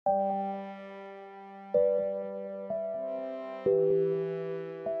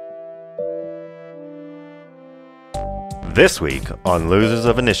This week on Losers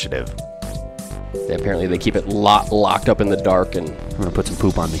of Initiative. Apparently they keep it locked up in the dark, and I'm going to put some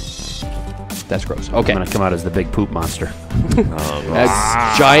poop on me. that's gross. Okay. I'm going to come out as the big poop monster.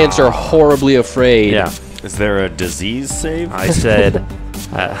 As giants are horribly afraid. Yeah. Is there a disease save? I said,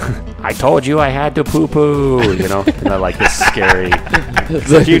 I told you I had to poo-poo, you know, and I like this scary.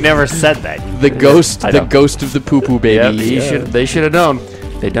 You never said that. The ghost of the poo-poo baby. Yeah, they should have known.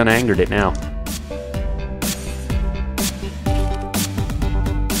 They done angered it now.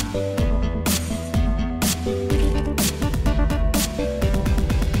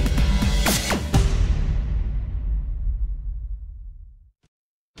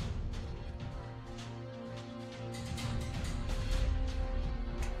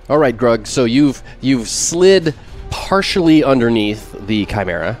 All right, Grug. So you've slid partially underneath the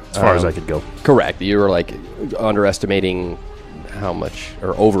Chimera. As far as I could go. Correct. You were like underestimating how much, or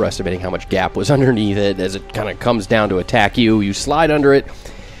overestimating how much gap was underneath it as it kind of comes down to attack you. You slide under it,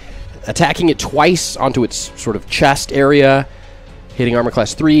 attacking it twice onto its sort of chest area, hitting armor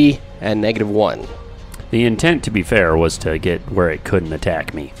class 3 and -1. The intent, to be fair, was to get where it couldn't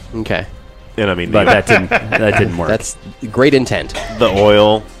attack me. Okay. And I mean, But that didn't work. That's great intent. the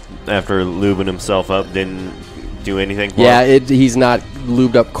oil, after lubing himself up, didn't do anything for Yeah, him? he's not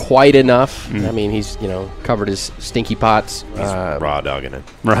lubed up quite enough. I mean, he's, covered his stinky pots. He's raw dogging it.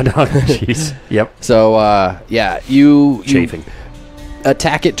 Raw dog. Jeez. Yep. So, you Chafing.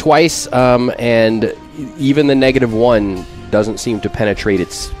 attack it twice, and even the -1 doesn't seem to penetrate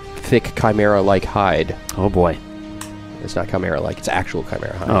its thick chimera-like hide. Oh, boy. It's not chimera-like; it's actual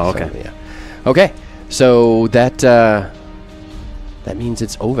chimera hide. Oh, okay. So, yeah. Okay, so that means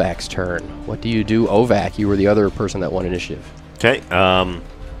it's Ovac's turn. What do you do, Ovac? You were the other person that won initiative. Okay, I'm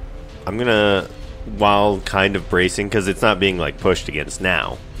gonna, while kind of bracing, because it's not being like pushed against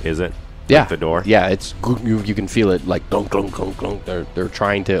now, is it? Yeah, Like the door. Yeah, it's you can feel it like clunk, clunk, clunk, clunk. They're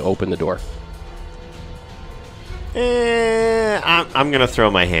trying to open the door. I'm gonna throw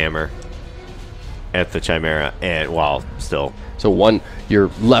my hammer at the chimera, and while still. So your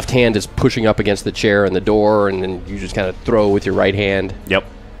left hand is pushing up against the chair and the door, and then you just kind of throw with your right hand. Yep.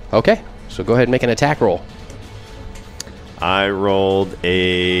 Okay, so go ahead and make an attack roll. I rolled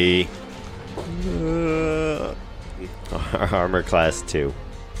a armor class 2.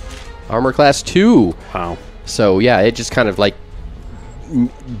 Armor class 2. Wow. So yeah, it just kind of like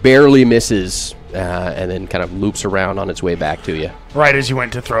barely misses, and then kind of loops around on its way back to you. Right as you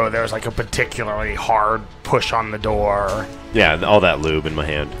went to throw, there was like a particularly hard push on the door. Yeah, all that lube in my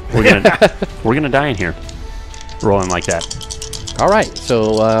hand. We're gonna die in here. Rolling like that. All right,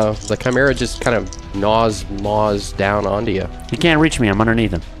 so the chimera just kind of gnaws down onto you. He can't reach me. I'm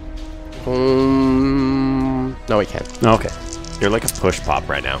underneath him. No, he can't. Okay. You're like a push pop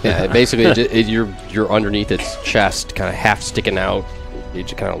right now. Yeah, basically, you're underneath its chest, kind of half sticking out. It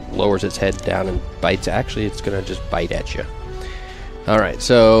just kind of lowers its head down and bites. Actually, it's going to just bite at you. All right,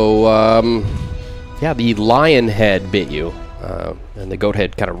 so, the lion head bit you, and the goat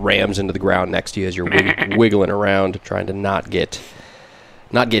head kind of rams into the ground next to you as you're wiggling around, trying to not get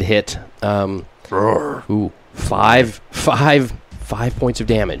hit. Ooh, five points of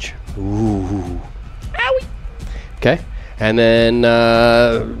damage. Ooh. Owie. Okay. And then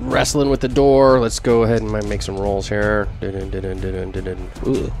wrestling with the door. Let's go ahead and make some rolls here.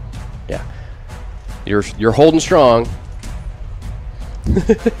 Ooh. Yeah. You're holding strong.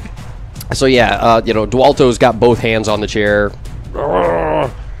 So yeah, Dualto's got both hands on the chair.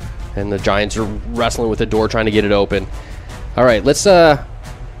 And the giants are wrestling with the door, trying to get it open. All right, let's I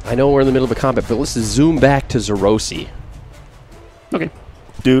know we're in the middle of a combat, but let's zoom back to Zerosi. Okay.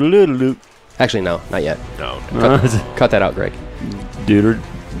 Doodle-doodle-doo. Actually, no, not yet. No. Cut that out, Greg. Do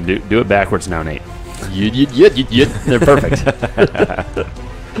it backwards now, Nate. They're perfect.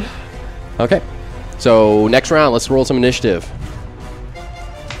 Okay. So next round, let's roll some initiative.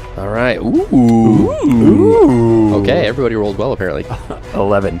 All right. Ooh. Okay, everybody rolled well apparently.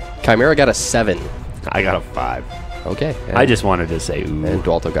 11. Chimera got a 7. I got a 5. Okay. I just wanted to say ooh. And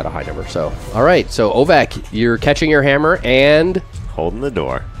Dualto got a high number. So all right. So Ovac, you're catching your hammer and Holding the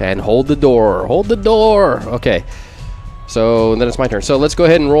door. hold the door. Hold the door. Okay. So then it's my turn. So let's go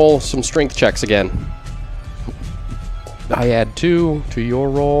ahead and roll some strength checks again. I add 2 to your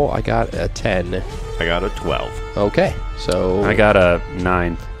roll. I got a 10. I got a 12. Okay. So I got a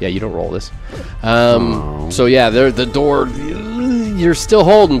 9. Yeah, you don't roll this. So yeah, the door. You're still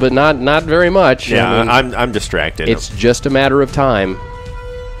holding, but not very much. Yeah, I mean, I'm distracted. it's just a matter of time.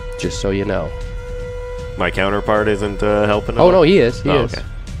 Just so you know. My counterpart isn't helping. Oh no, he is. He Oh, is. okay.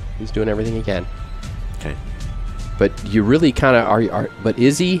 He's doing everything he can. Okay. But you really kind of are. But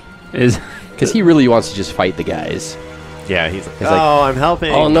is he? Is Because he really wants to just fight the guys. Yeah, he's like, like, oh, I'm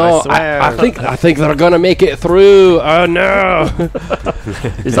helping. Oh no! I swear. I think they're gonna make it through. Oh no!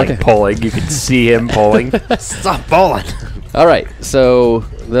 He's like pulling. You can see him pulling. Stop pulling. All right, so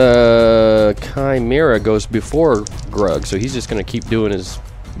the Chimera goes before Grug, so he's just gonna keep doing his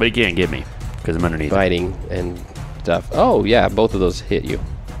But he can't get me because I'm underneath. biting and stuff. Oh yeah, both of those hit you.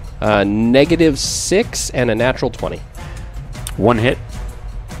 -6 and a natural 20, One hit.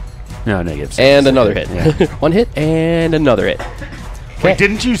 No, negative. and another hit. Yeah. One hit and another hit. Wait,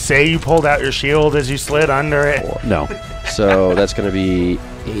 didn't you say you pulled out your shield as you slid under it? No. So that's going to be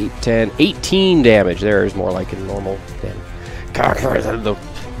 8, 10, 18 damage. There is more like a normal damage. The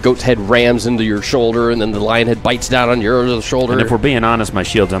goat's head rams into your shoulder, and then the lion head bites down on your shoulder. And if we're being honest, my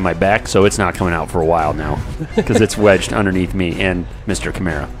shield's on my back, so it's not coming out for a while now because it's wedged underneath me and Mr.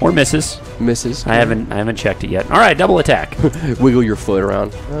 Chimera or Mrs. Misses. I haven't checked it yet. All right, double attack. Wiggle your foot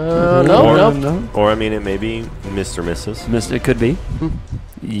around. No. Or, I mean, it may be Mr. Mrs. It could be.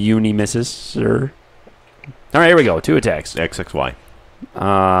 Uni misses, sir. All right, here we go. 2 attacks. XXY.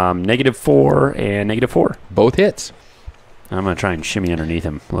 -4 and -4. Both hits. I'm going to try and shimmy underneath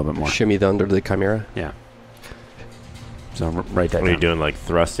him a little bit more. Shimmy the under the Chimera. Yeah. So write that What are you down. doing, like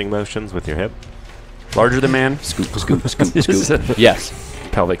thrusting motions with your hip? Larger than man. Scoot, scoot, scoot, scoot. Yes.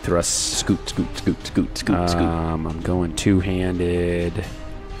 Pelvic thrusts. Scoot, scoot, scoot, scoot, scoot, scoot. I'm going two-handed.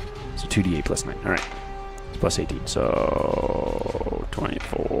 So 2d8 plus 9. All right. It's plus 18. So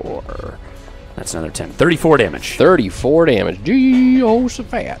 24. That's another 10. 34 damage. 34 damage. Gee, oh, so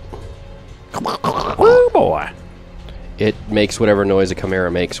fat. Oh, boy. It makes whatever noise a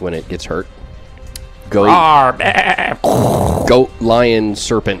Chimera makes when it gets hurt. Goat, goat, lion,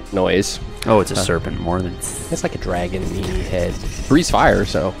 serpent noise. Oh, it's a serpent more than... It's like a dragon head. Breathes fire,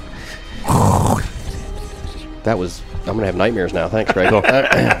 so. That was... I'm going to have nightmares now. Thanks, Greg.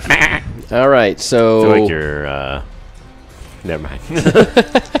 All right, so... I feel like you're, never mind.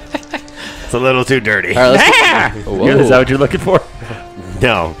 It's a little too dirty. All right, Is that what you're looking for?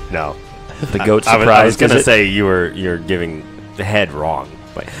 No. The goat I surprise. was going to is it- say you're giving the head wrong.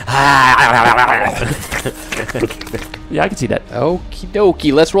 But Yeah, I can see that. Okie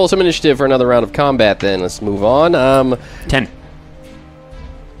dokie. Let's roll some initiative for another round of combat then. Let's move on. 10.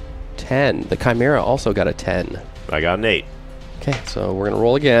 10. The Chimera also got a 10. I got an 8. Okay, so we're going to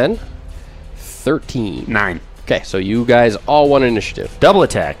roll again. 13. 9. Okay, so you guys all want initiative. Double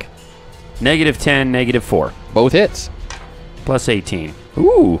attack. -10, -4. Both hits. Plus 18.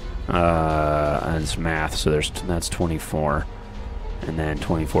 Ooh. And it's math, so that's 24. And then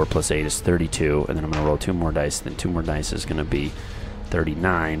 24 plus 8 is 32. And then I'm going to roll 2 more dice. Then 2 more dice is going to be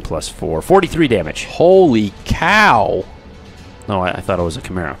 39 plus 4. 43 damage. Holy cow. No, I thought it was a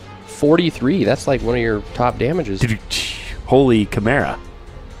Chimera. 43. That's like one of your top damages. Holy Chimera.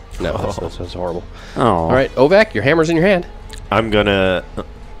 No, that's horrible. Oh. All right, Ovek, your hammer's in your hand. I'm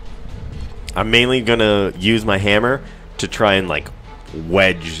mainly gonna use my hammer to try and like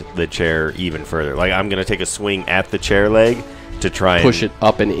wedge the chair even further. Like I'm gonna take a swing at the chair leg to try and Push it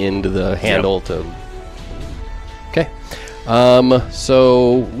up and into the handle to... Okay.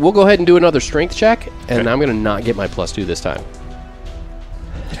 So we'll go ahead and do another strength check, and Okay. I'm going to not get my +2 this time.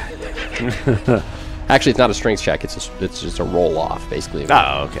 Actually, it's not a strength check. It's just a roll off, basically.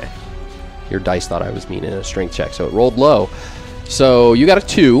 Oh, okay. Your dice thought I was meaning a strength check, so it rolled low. So you got a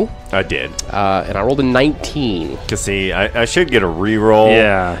 2, I did. and I rolled a 19. Cause see, I should get a re-roll.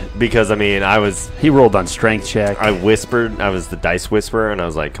 Yeah. Because I mean, He rolled on strength check. I whispered. I was the dice whisperer, and I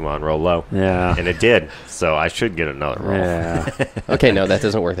was like, "Come on, roll low." Yeah. And it did. So I should get another roll. Yeah. Okay, no, that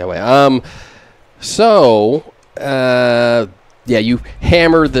doesn't work that way. Yeah, you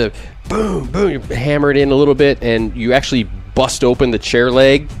hammer the boom, boom, you hammer it in a little bit, and you actually bust open the chair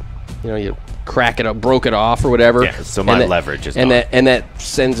leg. You know, you crack it up, broke it off or whatever. Yeah, so my leverage is and gone. that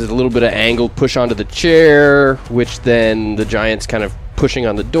sends a little bit of angled push onto the chair, which then the giant's kind of pushing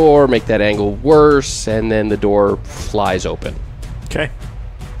on the door, make that angle worse, and then the door flies open. Okay.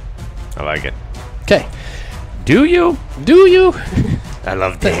 I like it. Okay. Do you? Do you? I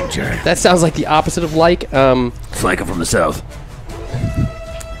love danger. That sounds like the opposite of like. Flank him from the south.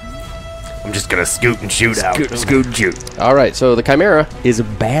 I'm just gonna scoot and shoot out. Scoot and shoot. All right, so the Chimera is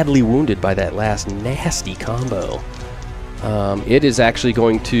badly wounded by that last nasty combo. It is actually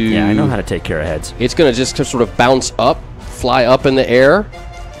going to... Yeah, I know how to take care of heads. It's going to just sort of bounce up, fly up in the air,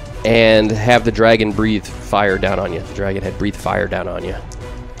 and have the dragon breathe fire down on you. The dragon head breathe fire down on you.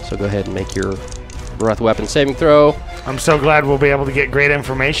 So go ahead and make your breath weapon saving throw. I'm so glad we'll be able to get great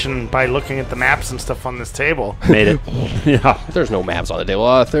information by looking at the maps and stuff on this table. Made it. Yeah. There's no maps on the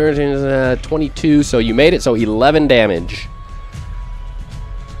table. 13 is 22, so you made it, so 11 damage.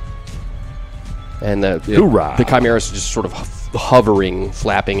 And Hoorah. the Chimera is just sort of hovering,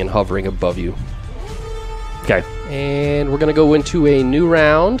 flapping and hovering above you. Okay. And we're going to go into a new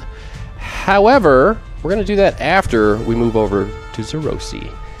round. However, we're going to do that after we move over to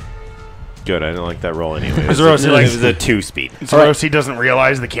Zerosi. Good, I didn't like that roll anyway. It Zerosi it likes was a 2-speed. Zerosi doesn't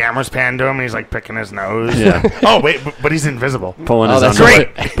realize the camera's panned to him. And he's like picking his nose. Yeah. Oh wait, but he's invisible. Pulling his that's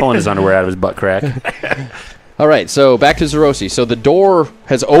underwear, pulling his underwear out of his butt crack. All right, so back to Zerosi. So the door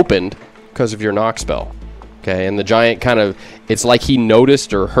has opened because of your knock spell. Okay, and the giant kind of, it's like he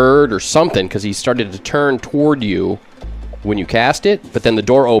noticed or heard or something because he started to turn toward you when you cast it, but then the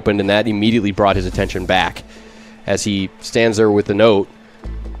door opened and that immediately brought his attention back as he stands there with the note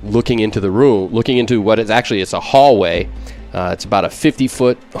looking into the room, looking into what is actually, it's a hallway. It's about a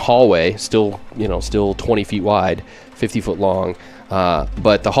 50-foot hallway, still 20 feet wide, 50 foot long.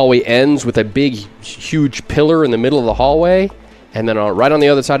 But the hallway ends with a big, huge pillar in the middle of the hallway. And then right on the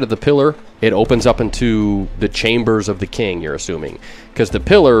other side of the pillar, it opens up into the chambers of the king, you're assuming. Because the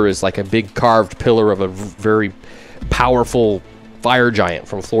pillar is like a big carved pillar of a very powerful fire giant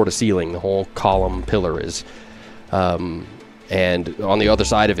from floor to ceiling. The whole column pillar is. And on the other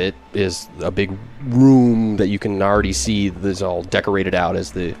side of it is a big room that you can already see that's all decorated out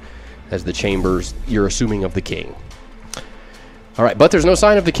as the chambers, you're assuming, of the king. All right, but there's no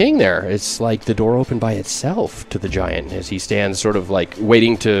sign of the king there. It's like the door opened by itself to the giant as he stands sort of like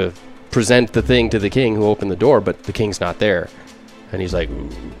waiting to present the thing to the king who opened the door, but the king's not there. And he's like,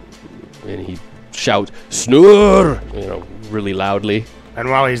 and he shouts, "Snur!" really loudly. And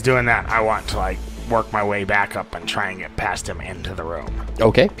while he's doing that, I want to work my way back up and try and get past him into the room.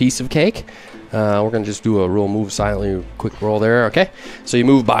 Okay, piece of cake. We're gonna just do a real move silently, quick roll there. Okay, so you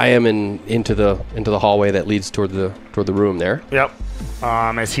move by him and into the hallway that leads toward the room there. Yep.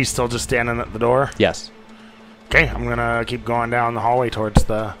 Is he still just standing at the door? Yes. Okay, I'm gonna keep going down the hallway towards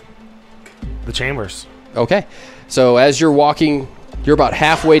the chambers. Okay, so as you're walking, you're about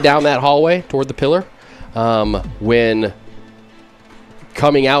halfway down that hallway toward the pillar. When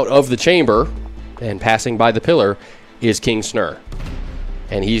coming out of the chamber and passing by the pillar is King Snur.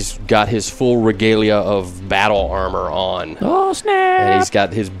 And he's got his full regalia of battle armor on. Oh, snap! And he's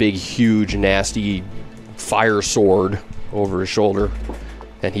got his big, huge, nasty fire sword over his shoulder.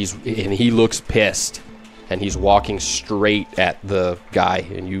 And he looks pissed. And he's walking straight at the guy.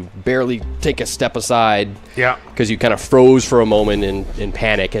 And you barely take a step aside. Yeah. Because you kind of froze for a moment in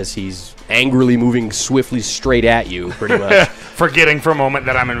panic as he's angrily moving swiftly straight at you, pretty much. Forgetting for a moment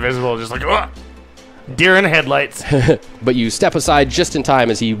that I'm invisible, just like, ugh! Deer in the headlights. But you step aside just in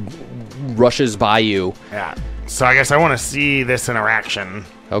time as he rushes by you. Yeah. So I guess I want to see this interaction.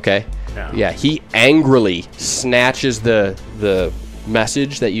 Okay. Yeah. He angrily snatches the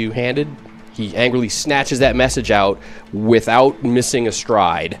message that you handed. He angrily snatches that message out without missing a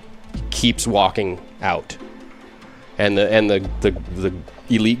stride. He keeps walking out. And the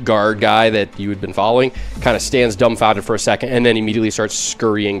elite guard guy that you had been following kind of stands dumbfounded for a second and then immediately starts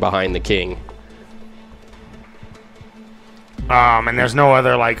scurrying behind the king. And there's no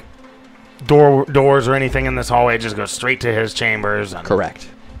other doors or anything in this hallway. It just goes straight to his chambers. Correct.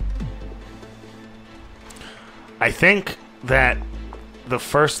 I think that the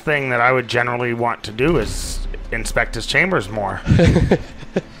first thing that I would generally want to do is inspect his chambers more.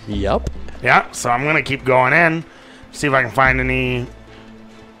 Yep. Yeah, so I'm going to keep going in, see if I can find any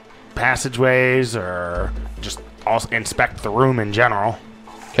passageways or just also inspect the room in general.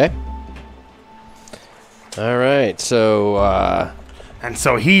 Okay. All right, so and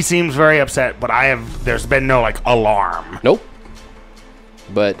so he seems very upset, but there's been no alarm. Nope.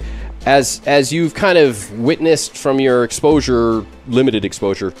 But as you've kind of witnessed from your limited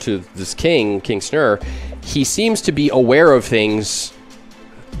exposure to this King Snur, he seems to be aware of things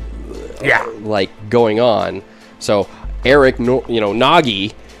going on. So Eric,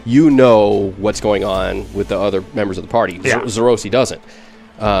 Nagi, you know what's going on with the other members of the party. Yeah. Zerosi doesn't.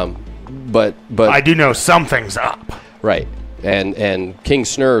 But I do know something's up. Right. And King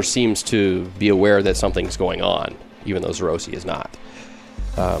Snur seems to be aware that something's going on, even though Zerosi is not.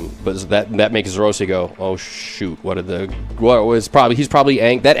 But that makes Zerosi go, "Oh shoot!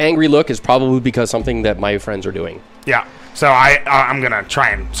 That angry look is probably because something that my friends are doing." Yeah. So I'm gonna try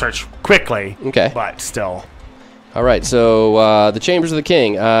and search quickly. Okay. But still. All right. So the chambers of the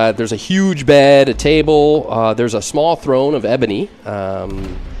king. There's a huge bed, a table. There's a small throne of ebony.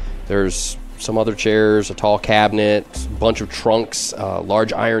 There's some other chairs, a tall cabinet, a bunch of trunks, a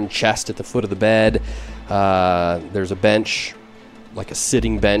large iron chest at the foot of the bed. There's a bench, like a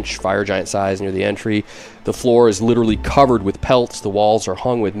sitting bench, fire giant size, near the entry. The floor is literally covered with pelts. The walls are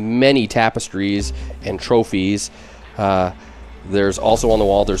hung with many tapestries and trophies. There's also on the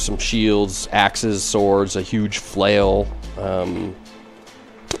wall, there's some shields, axes, swords, a huge flail.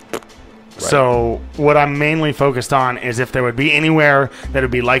 So what I'm mainly focused on is if there would be anywhere that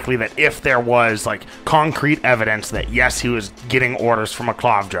would be likely that if there was like concrete evidence that yes, he was getting orders from a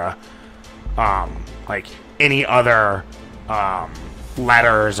Klavdra, like any other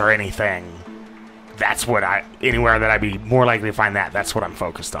letters or anything, that's what anywhere that I'd be more likely to find that's what I'm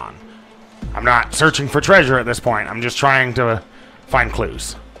focused on. I'm not searching for treasure at this point. I'm just trying to find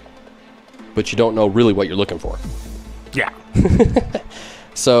clues. But you don't know really what you're looking for. Yeah.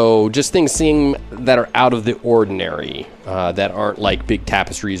 So just things seem that are out of the ordinary, that aren't like big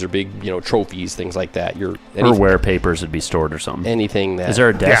tapestries or big, trophies, things like that. Or where papers would be stored or something. Anything that... Is there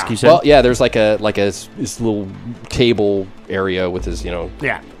a desk, you said? Well, yeah, there's like this little table area with his,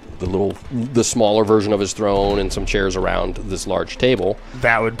 Yeah. the smaller version of his throne and some chairs around this large table.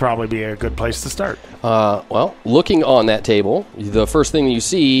 That would probably be a good place to start. Well, looking on that table, the first thing you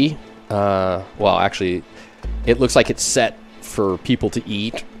see, actually, it looks like it's set for people to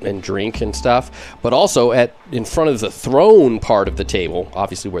eat and drink and stuff, but also in front of the throne part of the table,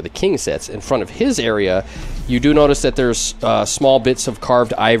 obviously where the king sits, in front of his area, you do notice that there's small bits of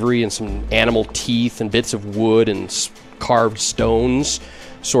carved ivory and some animal teeth and bits of wood and carved stones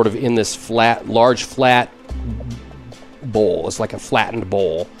sort of in this large flat bowl. It's like a flattened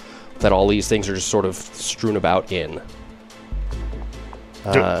bowl that all these things are just sort of strewn about in.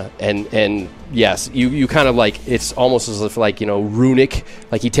 And yes, you kind of like, it's almost as if like, runic,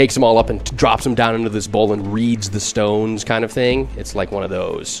 like he takes them all up and drops them down into this bowl and reads the stones kind of thing. It's like one of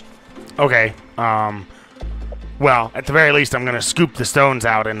those. Okay. Well, at the very least, I'm going to scoop the stones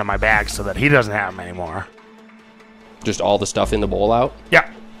out into my bag so that he doesn't have them anymore. Just all the stuff in the bowl out?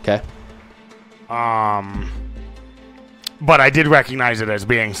 Yeah. Okay. But I did recognize it as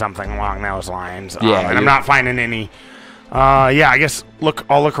being something along those lines. Yeah, and I'm not finding any... I guess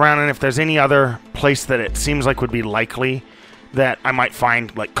I'll look around, and if there's any other place that it seems like would be likely that I might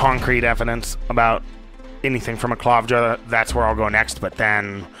find like concrete evidence about anything from a Klavdra, that's where I'll go next. But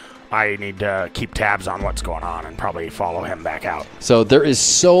then I need to keep tabs on what's going on and probably follow him back out. So there is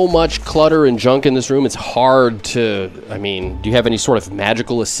so much clutter and junk in this room, it's hard to... do you have any sort of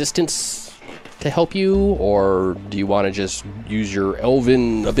magical assistance to help you? Or do you want to just use your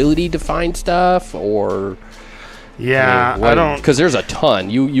elven ability to find stuff? Or... Yeah, I don't... Because there's a ton.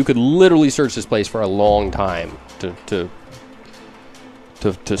 You could literally search this place for a long time to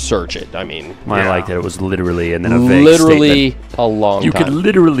search it. I like that it was literally and then a vague literally statement. A long time. You could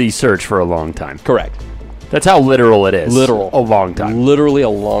literally search for a long time. Correct. That's how literal it is. Literal. A long time. Literally a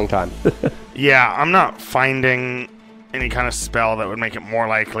long time. Yeah, I'm not finding any kind of spell that would make it more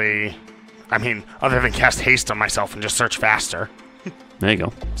likely. Other than cast haste on myself and just search faster. There you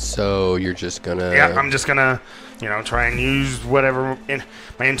go. So you're just gonna... Yeah, I'm just gonna... try and use whatever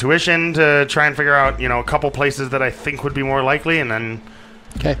my intuition to try and figure out, a couple places that I think would be more likely, and then...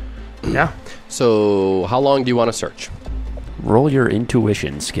 Okay. Yeah. So how long do you want to search? Roll your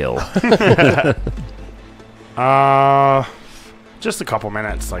intuition skill. Just a couple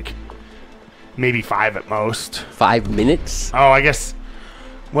minutes, like maybe 5 at most. 5 minutes? Oh, I guess...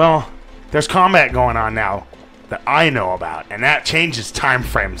 Well, there's combat going on now that I know about, and that changes time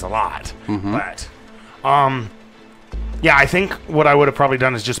frames a lot. Mm-hmm. But... Yeah, I think what I would have probably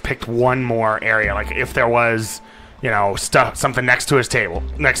done is just picked one more area. Like if there was, something next to his table,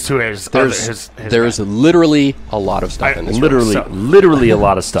 next to his there's literally a lot of stuff in this room. Literally a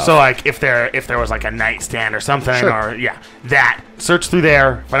lot of stuff. So like if there was like a nightstand or something, sure. or that search through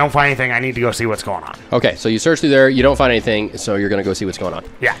there. If I don't find anything, I need to go see what's going on. Okay, so you search through there, you don't find anything, so you're gonna go see what's going on.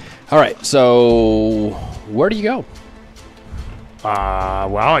 Yeah. All right. So where do you go?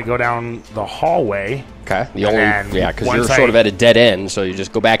 I go down the hallway. Okay. Because you're sort of at a dead end, so you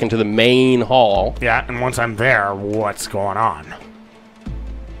just go back into the main hall. Yeah, and once I'm there, what's going on?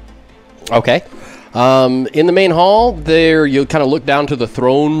 Okay. In the main hall, there you'll kind of look down to the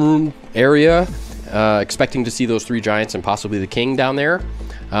throne room area, expecting to see those 3 giants and possibly the king down there,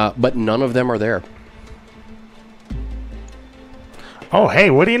 but none of them are there. Oh, hey,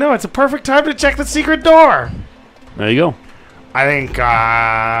 what do you know? It's a perfect time to check the secret door. There you go. I think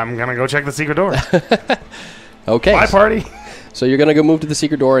I'm going to go check the secret door. Okay. Bye, party. So you're going to go move to the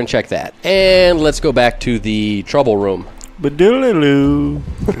secret door and check that. And let's go back to the trouble room.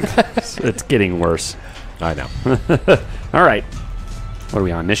 It's getting worse. I know. All right. What are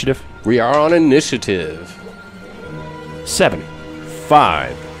we on, initiative? We are on initiative. 7.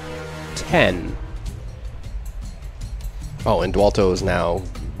 5. 10. Oh, and Dualto has now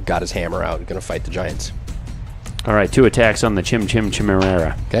got his hammer out and going to fight the giants. All right, 2 attacks on the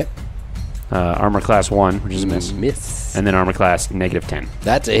Chimera. Okay. Armor class 1, which is a miss. Miss. And then armor class -10.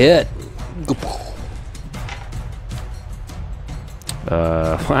 That's a hit.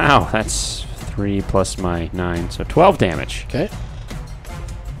 Wow, that's 3 plus my 9, so 12 damage. Okay.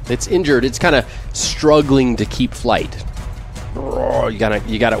 It's injured. It's kind of struggling to keep flight. You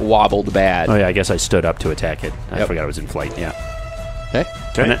got it wobbled bad. Oh yeah, I guess I stood up to attack it. I Yep. forgot it was in flight. Yeah. Okay.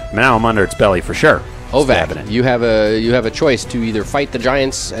 And now I'm under its belly for sure. Stabbing Ovac, it. you have a choice to either fight the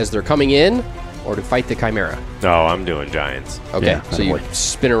giants as they're coming in, or to fight the chimera. Oh, I'm doing giants. Okay. Yeah, So you that'll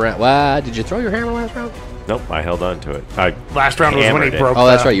spin around. Wow, did you throw your hammer last round? Nope, I held on to it. I Last round was when hammered he it. broke. Oh,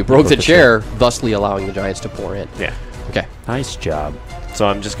 that's the- right. You broke the the chair, thusly allowing the giants to pour in. Yeah. Okay. Nice job. So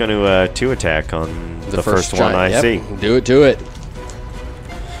I'm just going to 2 attack on the first one giant. I Yep. see. Do it to it.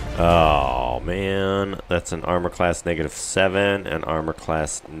 Oh, man. That's an armor class -7 and armor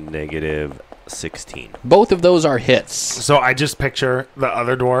class -16. Both of those are hits. So I just picture the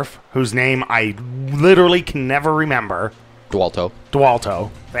other dwarf, whose name I literally can never remember. Dualto. Dualto.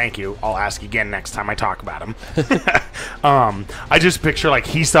 Thank you. I'll ask again next time I talk about him. I just picture like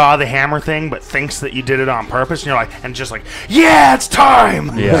he saw the hammer thing, but thinks that you did it on purpose, and you're like, and just like, yeah, it's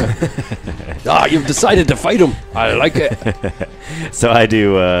time. Yeah. You've decided to fight him. I like it. So I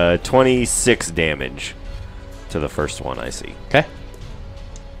do 26 damage to the first one I see. Okay.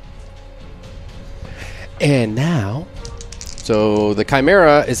 And now, so the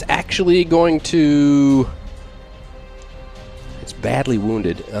chimera is actually going to. It's badly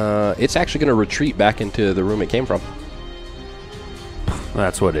wounded. It's actually going to retreat back into the room it came from.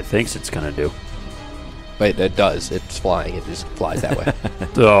 That's what it thinks it's going to do. But it does. It's flying. It just flies that way.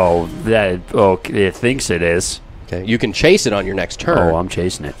 It thinks it is. Okay. You can chase it on your next turn. Oh, I'm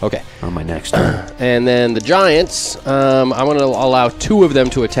chasing it. Okay. On my next turn. And then the giants, I'm going to allow 2 of them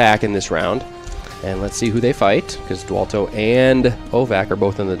to attack in this round. And let's see who they fight, because Dualto and Ovac are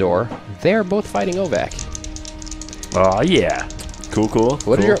both in the door. They're both fighting Ovac. Oh, yeah. Cool.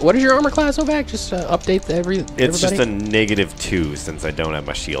 What is your armor class, Ovac? Just update everybody. It's just a -2 since I don't have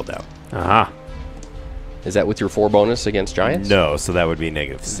my shield out. Aha. Is that with your 4 bonus against giants? No, so that would be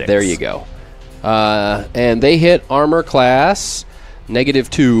 -6. There you go. And they hit armor class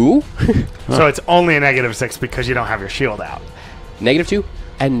 -2, So it's only a -6 because you don't have your shield out. -2,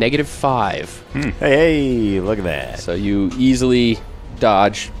 and -5. Hey, look at that. So you easily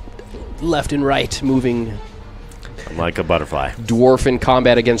dodge left and right, moving I'm like a butterfly. dwarf in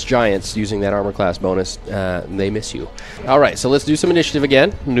combat against giants using that armor class bonus. They miss you. All right, so let's do some initiative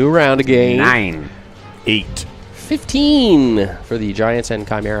again. New round again. 9. 8. 15 for the giants and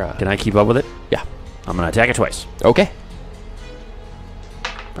chimera. Can I keep up with it? Yeah. I'm going to attack it twice. Okay.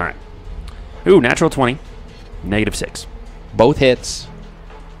 All right. Ooh, natural 20. -6. Both hits.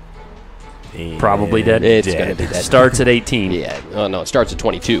 Probably dead. It's going to be dead. Starts at 18. Yeah. Oh, no, it starts at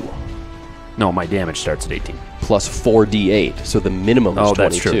 22. No, my damage starts at 18. Plus 4d8, so the minimum is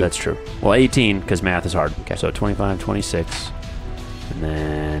 22. That's true. Well, 18, because math is hard. Okay. So 25, 26, and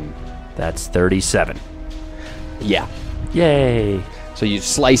then that's 37. Yeah. Yay. So you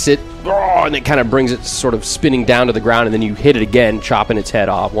slice it, and it kind of brings it sort of spinning down to the ground, and then you hit it again, chopping its head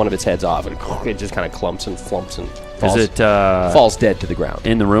off, one of its heads off, and it just kind of clumps and flumps and falls, Is it falls dead to the ground.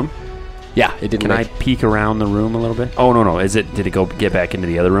 in the room? Yeah, it didn't Can I make... peek around the room a little bit? Oh, no. Did it go get back into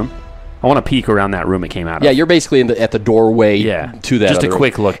the other room? I want to peek around that room it came out of. Yeah, you're basically at the doorway to that just a other room.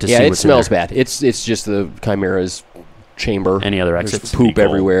 quick look to see Yeah, it what's in smells there. bad. It's just the chimera's chamber. Any other There's exits? poop Fecal-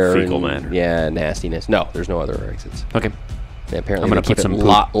 everywhere. fecal and, matter. Yeah, nastiness. No, there's no other exits. Okay. Yeah, apparently I'm gonna they keep put some it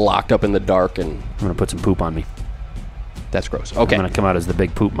poop. locked up in the dark, and I'm going to put some poop on me. that's gross. Okay. I'm going to come out as the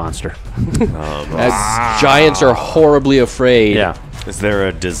big poop monster. As giants are horribly afraid. Yeah. Is there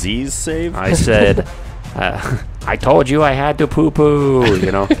a disease save? I said, I told you I had to poo-poo,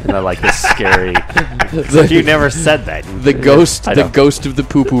 and I like this scary. You never said that. The ghost, I the know. ghost of the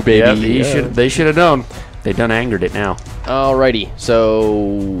poo-poo baby. Yeah, they should have known. They done angered it now. Alrighty,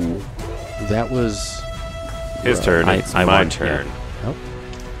 so that was His turn. It's I my won, turn. yeah.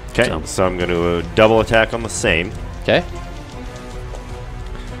 Okay, so I'm going to double attack on the same. okay.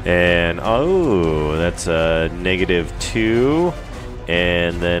 And, that's a -2.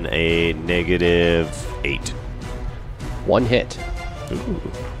 And then a -8. One hit.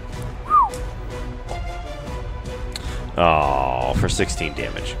 Oh, for 16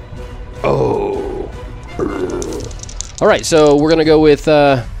 damage. All right, so we're gonna go with.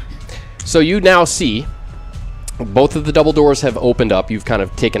 So you now see both of the double doors have opened up. You've kind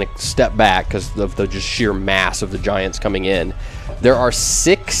of taken a step back because of the just sheer mass of the giants coming in. There are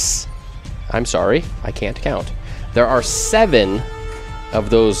 6. I'm sorry, I can't count. There are 7 of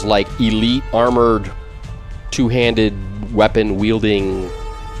those like elite armored, two-handed weapon wielding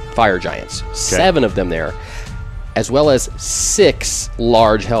fire giants. 7 of them there, as well as 6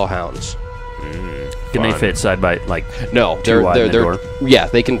 large hellhounds. Can they fit side by like? No, Too wide in the door? yeah,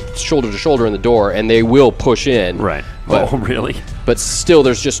 they can shoulder to shoulder in the door, and they will push in. Right. But, Oh, really? But still,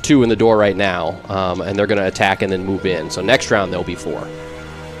 there's just 2 in the door right now, and they're going to attack and then move in. So next round there'll be 4.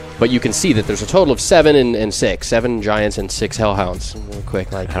 But you can see that there's a total of 7 and 6, 7 giants and 6 hellhounds. Real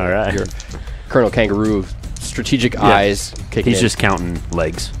quick, like All right. your Colonel Kangaroo strategic eyes kicking He's in. just counting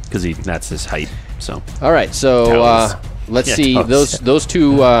legs because that's his height. So All right, so Toes. let's Yeah, see toes. those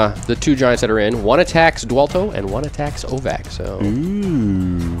 2 the 2 giants that are in. One attacks Dualto and one attacks Ovak. So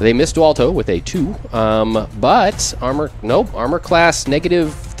they missed Dualto with a 2, but armor class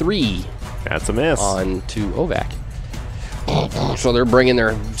 -3 That's a miss. on to Ovak. So they're bringing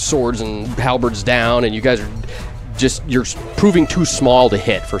their swords and halberds down, and you guys are you're proving too small to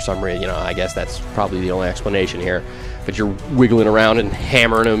hit for some reason. I guess that's probably the only explanation here. But you're wiggling around and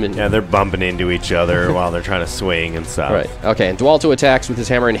hammering them, and Yeah, they're bumping into each other while they're trying to swing and stuff. right. Okay, and Dualto attacks with his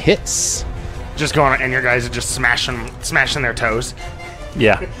hammer and hits. Just going, and your guys are just smashing their toes.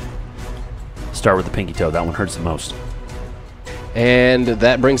 yeah. Start with the pinky toe. That one hurts the most. And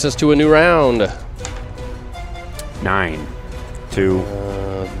that brings us to a new round. 9. 2.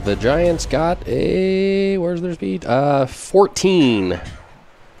 The Giants got a... Where's their speed? 14.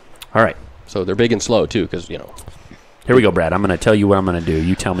 All right. So they're big and slow, too, because, Here we go, Brad. I'm going to tell you what I'm going to do.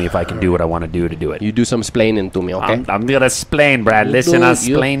 You tell me if I can do what I want to do it. you do some splaining to me, okay? I'm going to explain, Brad. Listen, I'll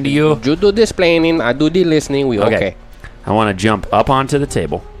explain to you. You do the splaining, I do the listening. Okay. I want to jump up onto the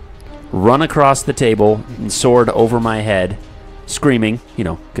table, run across the table, and sword over my head, screaming,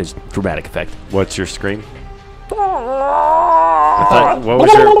 because dramatic effect. What's your scream? What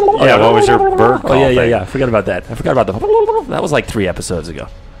was your bird call? Oh, yeah. thing? I forgot about that. I forgot about the... That was like 3 episodes ago.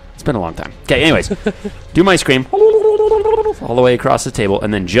 It's been a long time. Okay, anyways. Do my scream all the way across the table,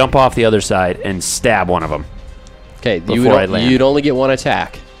 and then jump off the other side and stab one of them. Okay, Before I land. you'd only get 1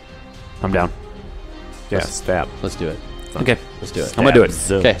 attack. I'm down. Yeah, stab. Let's do it. Okay. Let's do it. I'm going to do it.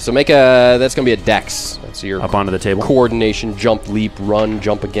 Stab. Okay, so that's going to be a dex. That's your Up onto the table. coordination, jump, leap, run,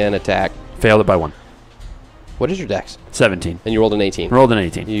 jump again, attack. Failed it by 1. What is your dex? 17. And you rolled an 18. Rolled an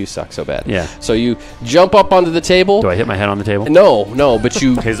 18. You suck so bad. Yeah. So you jump up onto the table. Do I hit my head on the table? No, but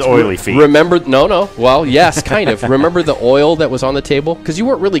you... His oily feet. Remember... No. Well, yes, kind of. Remember the oil that was on the table? Because you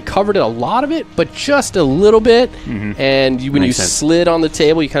weren't really covered in a lot of it, but just a little bit. And when Makes you sense. slid on the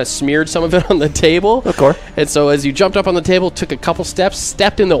table, you kind of smeared some of it on the table. Of course. And so as you jumped up on the table, took a couple steps,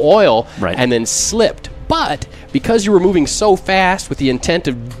 stepped in the oil, Right. and then slipped. But because you were moving so fast with the intent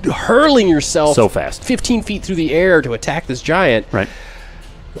of hurling yourself So fast. 15 feet through the air to attack this giant, Right.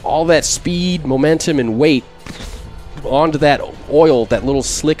 all that speed, momentum, and weight onto that oil, that little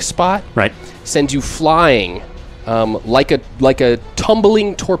slick spot, Right. sends you flying like a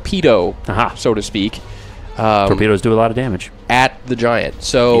tumbling torpedo, Aha. so to speak, Torpedoes do a lot of damage. at the giant.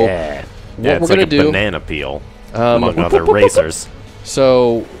 So Yeah. what Yeah, we're it's going like to a do... banana peel, among other racers.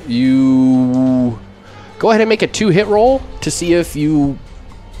 So you go ahead and make a 2-hit roll to see if you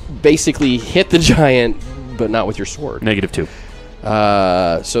basically hit the giant, but not with your sword. -2.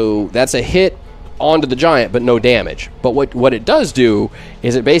 So that's a hit onto the giant, but no damage. But what it does do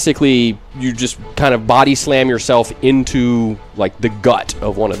is it basically, you just kind of body slam yourself into like the gut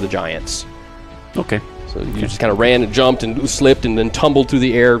of one of the giants. Okay. So you just kind of ran and jumped and slipped and then tumbled through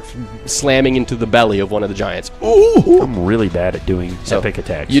the air, slamming into the belly of one of the giants. Ooh! I'm really bad at doing So epic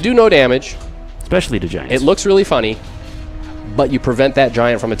attacks. You do no damage. Especially to giants. It looks really funny, but you prevent that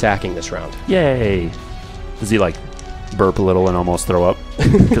giant from attacking this round. Yay. Does he, burp a little and almost throw up?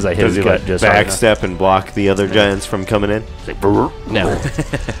 Because I hit Does his he gut just hard enough. backstep and block the other giants from coming in? No.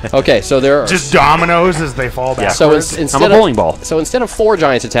 Okay, so there are... Just dominoes as they fall backwards. So I'm instead a of bowling ball. So instead of 4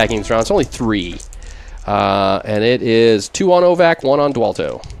 giants attacking this round, it's only 3. And it is 2 on Ovak, 1 on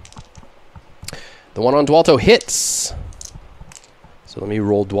Dualto. The one on Dualto hits. So let me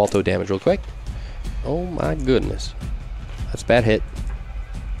roll Dualto damage real quick. Oh my goodness. That's a bad hit.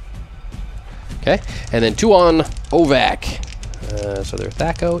 Okay, and then 2 on Ovak. So their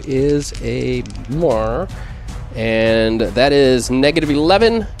Thaco is a more. And that is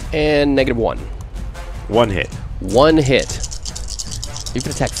 -11 and -1. 1 hit. 1 hit. You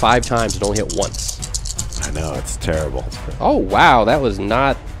can attack 5 times and only hit once. I know, it's terrible. Oh, wow. That was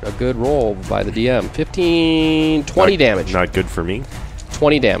not a good roll by the DM. 15, 20 damage. Not good for me.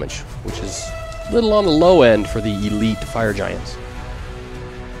 20 damage, which is a little on the low end for the elite fire giants.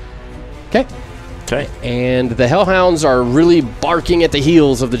 Okay. Okay. And the hellhounds are really barking at the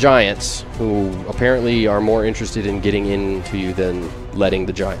heels of the giants, who apparently are more interested in getting into you than letting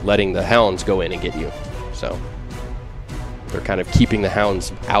the hounds go in and get you. So They're kind of keeping the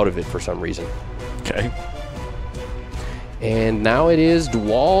hounds out of it for some reason. Okay. And now it is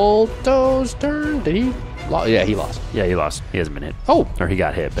Dualto's turn. Did he? Yeah, he lost. Yeah, he lost. He hasn't been hit. Oh, Or he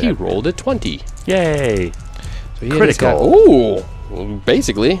got hit. But he rolled a 20. Yay. So he hit his guy. Critical. Ooh, well,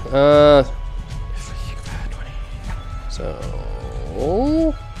 basically.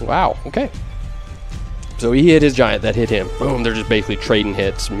 So, wow. Okay. So he hit his giant. That hit him. Boom. They're just basically trading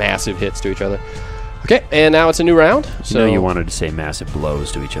hits, massive hits to each other. Okay, and now it's a new round. So No, you wanted to say massive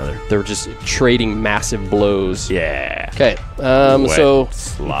blows to each other. they're just trading massive blows. Yeah. Okay. Wet, So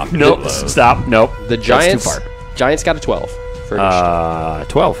sloppy Nope. blows. Stop. Nope. the That's Giants. too far. Giants got a 12 for initiative.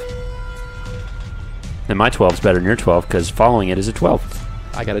 12. Then my 12's better than your 12 because following it is a 12.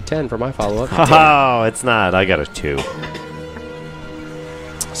 I got a 10 for my follow-up. Oh, it's not. I got a 2.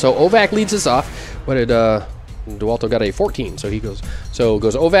 So Ovac leads us off. What did Dualto got a 14? So he goes. So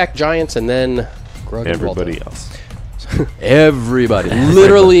goes Ovac, Giants, and then Grug and Everybody Dualto. else. Everybody,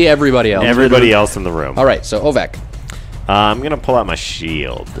 literally everybody else. Everybody else in the room. All right. So Ovac. I'm going to pull out my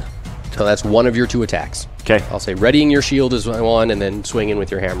shield. So that's one of your 2 attacks. Okay. I'll say readying your shield is one, and then swinging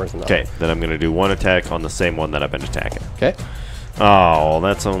with your hammers. And Okay, then I'm going to do 1 attack on the same one that I've been attacking. Okay. Oh,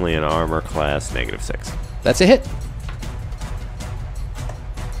 that's only an armor class -6. That's a hit.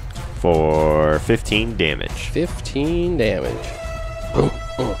 For 15 damage. 15 damage.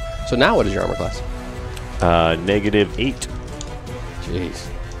 So now what is your armor class? -8. Jeez.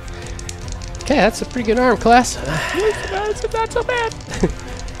 Okay, that's a pretty good arm class. That's not so bad.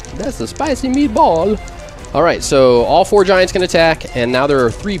 That's a spicy meatball. All right, so all 4 giants can attack, and now there are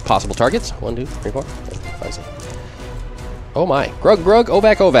 3 possible targets. 1, 2, 3, 4, 5, 6. Oh my. Grug,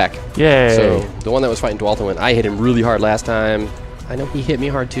 Ovac, Ovac. Yay. So the one that was fighting Dualto went. I hit him really hard last time. I know he hit me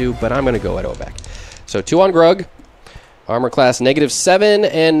hard too, but I'm going to go at Ovac. So 2 on Grug. Armor class -7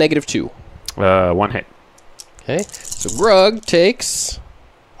 and -2. 1 hit. Okay, so Grug takes,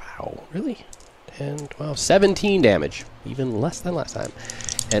 wow, really? 10, 12, 17 damage. Even less than last time.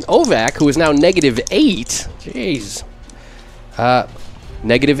 And Ovac, who is now -8, jeez.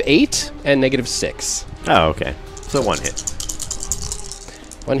 -8 and -6. Oh, okay. So 1 hit.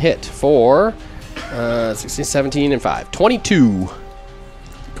 1 hit for 16, 17, and 5. 22.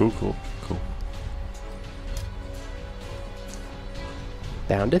 Cool.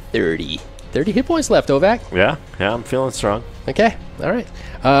 Down to 30. 30 hit points left, Ovac. Yeah, I'm feeling strong. Okay, all right.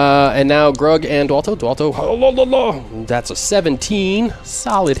 And now Grug and Dualto. Dualto, that's a 17.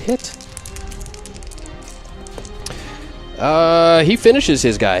 Solid hit. He finishes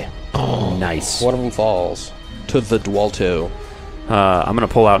his guy. Nice. One of them falls to the Dualto. I'm going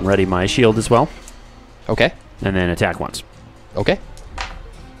to pull out and ready my shield as well, Okay, and then attack once. okay.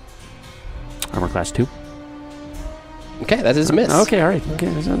 Armor class 2. Okay, that is a miss. Okay, all right. Okay,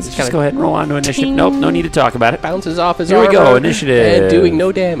 let's kinda just go ahead and roll on to initiative. ting. Nope, no need to talk about it. Bounces off his Here we armor. go, initiative. And doing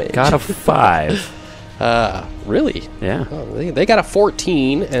no damage. Got a 5. Really? Yeah. Oh, they got a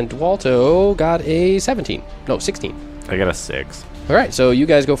 14, and Dualto got a 17. No, 16. I got a 6. All right, so you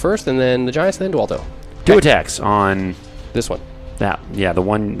guys go first, and then the Giants, then Dualto. 2 attacks on This one. that. Yeah, the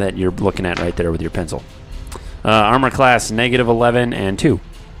one that you're looking at right there with your pencil. Armor class -11 and 2.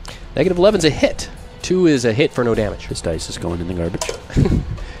 -11's a hit. 2 is a hit for no damage. This dice is going in the garbage.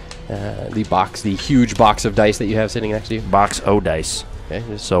 The huge box of dice that you have sitting next to you. Box O dice. Okay,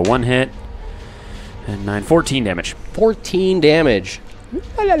 just So 1 hit and 9, 14 damage. 14 damage.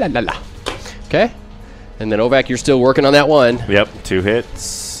 La, la, la, la, la. Okay, and then Ovac, you're still working on that one. Yep, 2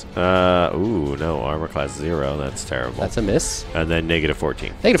 hits. Ooh, no, armor class 0. That's terrible. That's a miss. And then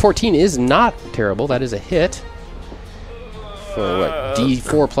 -14. -14 is not terrible. That is a hit. For what?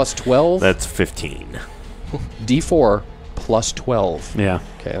 D4 plus 12? That's 15. D4 plus 12. Yeah.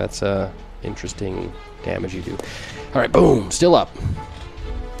 Okay, that's interesting damage you do. All right, boom, still up.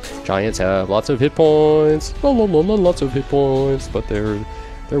 Giants have lots of hit points. Lots of hit points, but their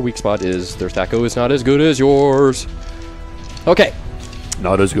weak spot is their stacko is not as good as yours. Okay,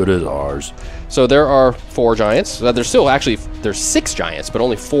 Not as good as ours. so there are 4 giants. There's still actually there's 6 giants, but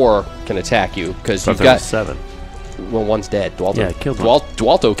only 4 can attack you because Thought you've there got was 7. well, one's dead. Dualto. Yeah, killed one.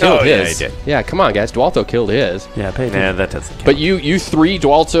 Dualto killed Oh, yeah, his. he did. Yeah, come on, guys. Dualto killed his. Yeah, pay attention. Yeah, that doesn't count. But you 3,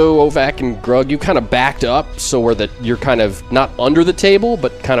 Dualto, Ovac, and Grug, you kind of backed up so where you're kind of not under the table,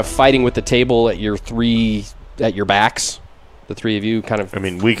 but kind of fighting with the table at your backs. The 3 of you kind of. I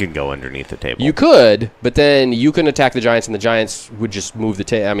mean, we can go underneath the table. You could, but then you can attack the giants, and the giants would just move the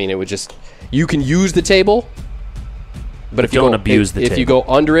table. I mean, it would just. You can use the table. But if you Don't go, abuse the if you table.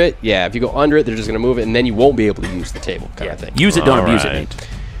 go under it, yeah, if you go under it, they're just going to move it, and then you won't be able to use the table, kind of thing. Use it, don't abuse it, Alright. Nate.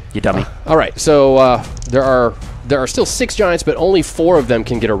 You dummy. All right, so there are still 6 giants, but only 4 of them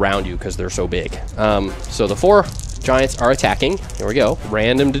can get around you because they're so big. So the 4 giants are attacking. Here we go.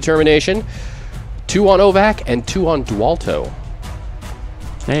 Random determination. 2 on Ovac and 2 on Dualto.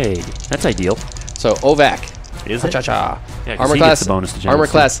 Hey, that's ideal. So Ovac. Is it? Cha-cha. Yeah, 'cause Armor he class. gets the bonus to giants, Armor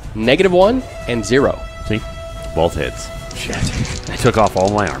too. class -1 and 0. See? Both hits. Shit. I took off all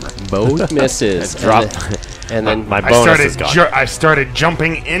my armor. Both misses. Dropped. And then My I bonus is started. gone. I started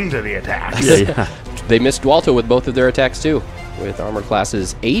jumping into the attacks. Yeah. they missed Dualto with both of their attacks too, with armor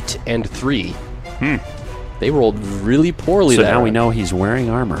classes 8 and 3. They rolled really poorly. So that now we round. know he's wearing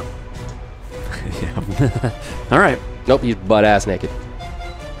armor. All right. Nope, he's butt ass naked.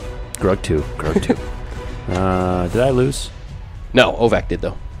 Grug 2. Grug 2. Did I lose? No, Ovac did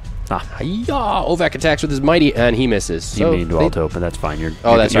though. Hi-yah! Ovac attacks with his mighty, and he misses. You So mean Dualto, but that's fine.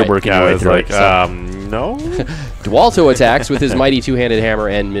 Oh, that's you're right. working I your way was through like, it. no. Dualto attacks with his mighty two-handed hammer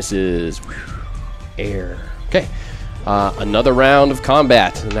and misses. Air. Okay. Another round of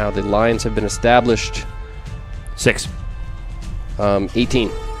combat. Now the lines have been established. 6. 18.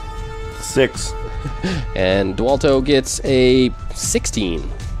 6. And Dualto gets a 16.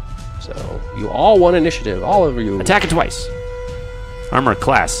 So you all won initiative. All of you. Attack it twice. Armor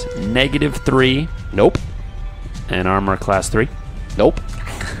class -3 Nope. and armor class 3. Nope.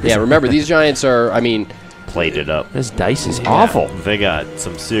 Yeah, remember, these giants are, I mean, Played it up. This dice is awful. They got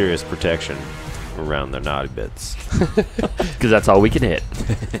some serious protection around their naughty bits. Because that's all we can hit.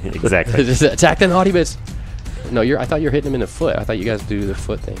 Exactly. just attack the naughty bits. No, I thought you were hitting him in the foot. I thought you guys do the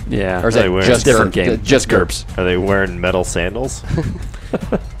foot thing. Yeah. Or is They that were. just Different GURPS? game. Just GURPS. Are they wearing metal sandals?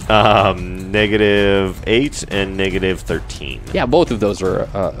 -8 and -13. Yeah, both of those are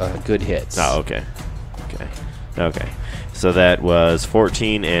good hits. Oh, okay. Okay. So that was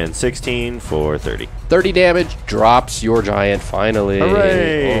 14 and 16 for 30. 30 damage, drops your giant finally.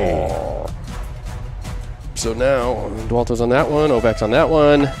 Hooray! Oh. So now, Dualto's on that one, Ovac's on that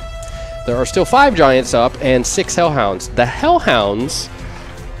one. There are still 5 giants up and 6 hellhounds. The hellhounds,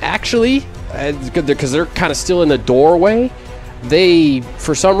 actually, because they're kind of still in the doorway, they,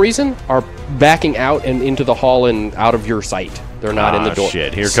 for some reason, are backing out and into the hall and out of your sight. They're not in the door.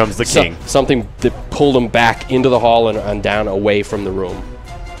 Shit, here comes the king. Something that pulled them back into the hall and down away from the room.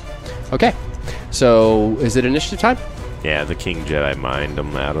 Okay, so is it initiative time? Yeah, the king Jedi mined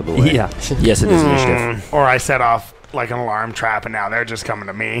them out of the way. Yeah. Yes, it is initiative. Or I set off like an alarm trap, and now they're just coming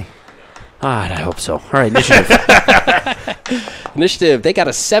to me. I hope so. All right, initiative. Initiative, they got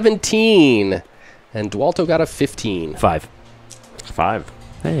a 17, and Dualto got a 15. 5. 5.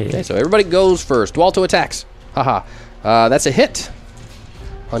 Hey. Okay, so everybody goes first. Dualto attacks. Haha. That's a hit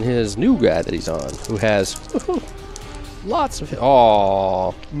on his new guy that he's on, who has lots of hit.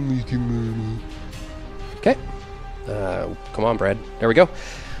 Aww. Okay. Come on, Brad. There we go.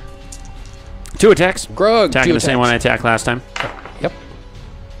 2 attacks. Grug, Attacking 2 the same attacks. one I attacked last time. Yep.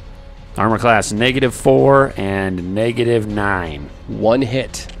 Armor class -4 and -9. 1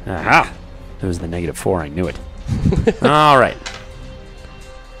 hit. Aha! It was the -4. I knew it. All right.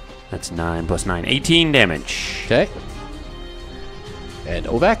 That's 9 plus 9. 18 damage. Okay. And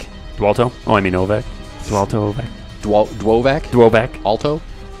Ovac? Dualto? Oh, I mean Ovac. Dualto, Ovac. Dwovac? Duovac. Alto?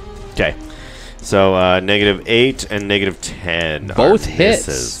 Okay. So -8 and -10. Both are hits.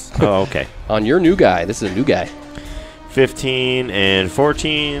 misses. Oh, okay. On your new guy. This is a new guy. 15 and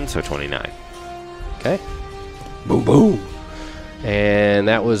 14, so 29. Okay. Boom, boom. And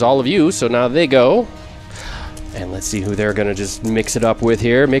that was all of you, so now they go. And let's see who they're going to just mix it up with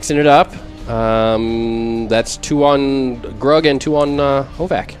here. Mixing it up. That's 2 on Grug and 2 on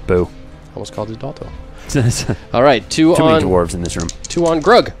Ovac. Boo. Almost called it Dalto. Too All right, 2 many on dwarves in this room. 2 on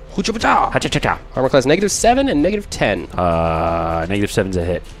Grug. Hoochapata. Ha-cha-cha-cha. Armor class -7 and -10. -7's a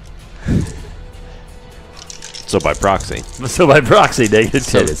hit. So by proxy. So by proxy,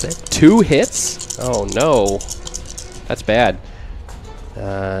 -10 is So it. 2 hits. Oh no, that's bad.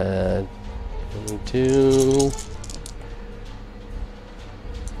 22,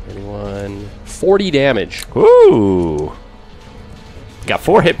 31, 40 damage. Ooh. Got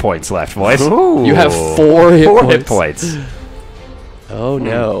 4 hit points left, boys. Ooh. You have 4 hit 4 points. hit points. Oh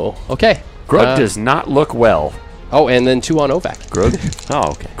no. Okay. Grug does not look well. Oh, and then 2 on Ovac. Grug?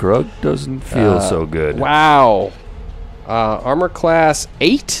 Oh, okay. Grug doesn't feel so good. Wow. Armor class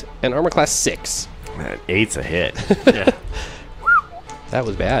 8 and armor class 6. Man, 8's a hit. Yeah. That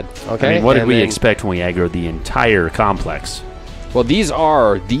was bad. Okay. I mean, what did and we then- expect when we aggroed the entire complex? Well, these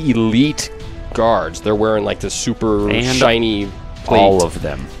are the elite guards. They're wearing like the super And shiny plate. All of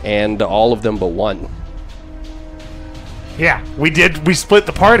them. And all of them but one. Yeah, we did. We split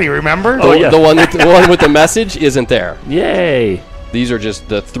the party. Remember? Oh, yeah. The one with the message isn't there. Yay! These are just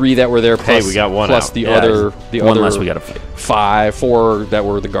the 3 that were there. Plus, we got one plus out. the Yeah, other. One less we got to fight. 4 that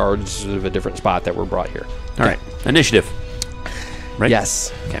were the guards of a different spot that were brought here. All right. Initiative. Right?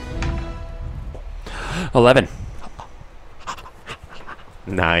 Yes. Okay. 11.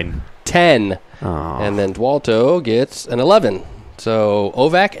 9. 10. Oh. And then Dwalto gets an 11. So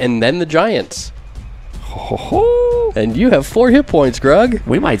Ovac and then the Giants. And you have 4 hit points, Grug.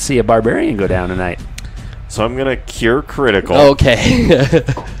 We might see a barbarian go down tonight. So I'm gonna cure critical Okay.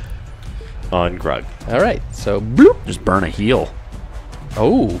 on Grug. All right. So bloop. Just burn a heal.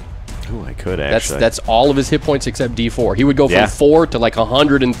 Oh, Ooh, I could actually. that's all of his hit points except D4. He would go from Yeah. 4 to like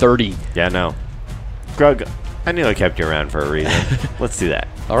 130. Yeah, no. Grug, I knew I kept you around for a reason. Let's do that.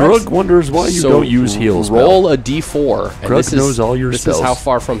 All right. Grug wonders why you don't use heal spell. Roll a D4. And Grug knows all your this spells. is how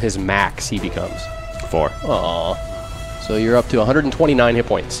far from his max he becomes. 4. Aww. So you're up to 129 hit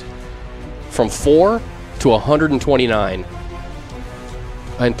points. From 4 to 129.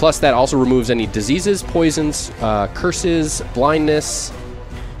 And plus that also removes any diseases, poisons, curses, blindness,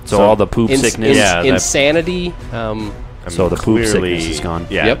 So all the poop sickness. Yeah, that- insanity. So the poop sickness is gone.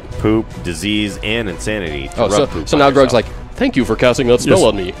 Yeah, Yep. poop, disease, and insanity. to Oh, rub poop so on now yourself. Grug's like, thank you for casting that spell Yes.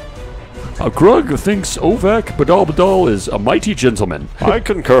 on me. Grug thinks Ovac Badal is a mighty gentleman. I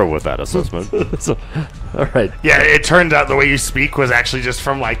concur with that assessment. So, all right. Yeah, it turned out the way you speak was actually just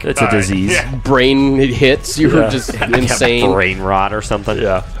from like It's a disease. Yeah. Brain hits. You were Yeah. just insane. Brain rot or something.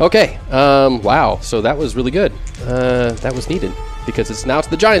 Yeah. Okay. Wow. So that was really good. That was needed because it's now to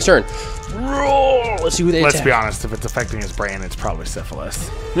the Giants' turn. Roll. Let's see who they Let's attack. be honest, if it's affecting his brain, it's probably syphilis.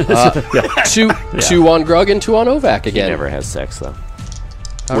 Two on Grug and 2 on Ovac He again. never has sex though.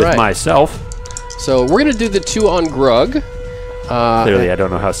 All With right. myself. So we're gonna do the 2 on Grug. Clearly, I don't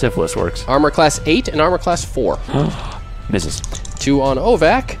know how syphilis works. Armor class 8 and armor class 4. Misses. 2 on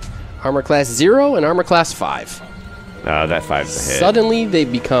Ovac. Armor class 0 and armor class 5. That 5's a hit. Suddenly they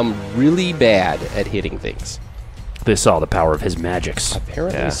become really bad at hitting things. They saw the power of his magics.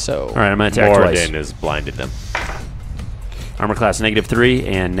 Apparently Yeah. so. All right, I'm going to attack twice. Morden has blinded them. Armor class -3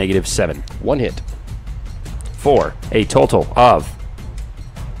 and -7. 1 hit. 4. A total of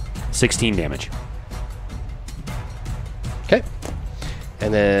 16 damage. Okay.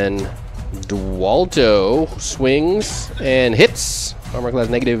 And then Dwalto swings and hits. Armor class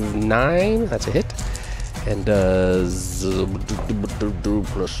 -9. That's a hit. And does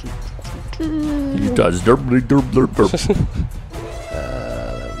plus. He does derp, derp, derp, derp.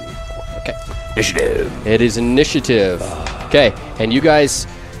 Okay. Initiative. It is initiative. Okay, and you guys,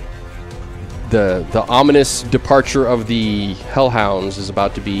 the ominous departure of the Hellhounds is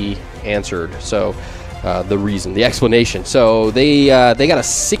about to be answered. So, the explanation. So they got a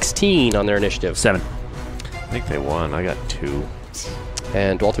 16 on their initiative, 7. I think they won. I got 2.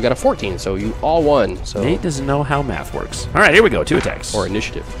 and Dwalto got a 14. So you all won. So Nate doesn't know how math works. All right, here we go. 2 attacks. or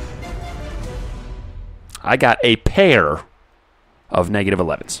initiative. I got a pair of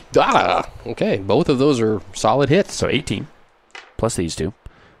 -11s. Okay, both of those are solid hits. So 18 plus these 2,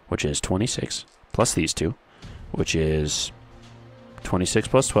 which is 26, plus these 2, which is 26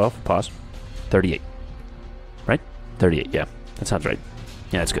 plus 12, pause, 38. Right? 38, yeah. That sounds right.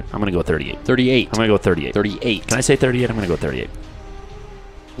 Yeah, that's good. I'm going to go 38. 38. I'm going to go 38. 38. Can I say 38? I'm going to go 38.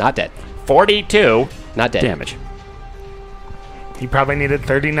 Not dead. 42 Not dead. damage. He probably needed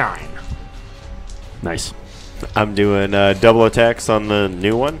 39. Nice. I'm doing double attacks on the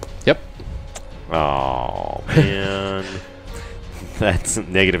new one. Yep. Oh, man. That's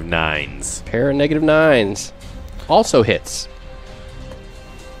 -9s. Pair of -9s. Also hits.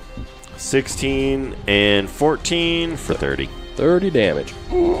 16 and 14 for 30. 30 damage.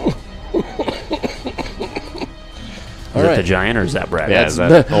 Is it the giant or is that Brad? Yeah, is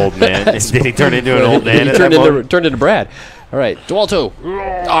that old man? Did he turn into an old man? He at turned that into, point? turned into Brad. All right, Dwalto.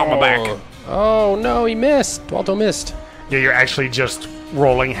 Oh, my back. Oh, no, he missed. Dwalto missed. Yeah, you're actually just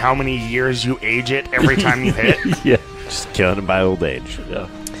rolling how many years you age it every time you hit. Yeah. Just killing him by old age. Yeah.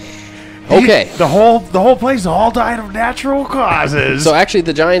 Okay. The whole place all died of natural causes. So actually,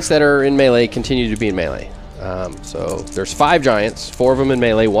 the giants that are in melee continue to be in melee. So there's 5 giants, 4 of them in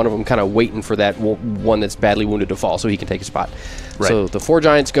melee, 1 of them kind of waiting for that one that's badly wounded to fall so he can take a spot. Right. So the 4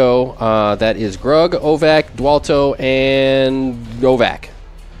 giants go. That is Grug, Ovac, Dwalto, and Ovac.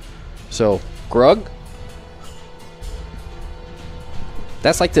 So Grug.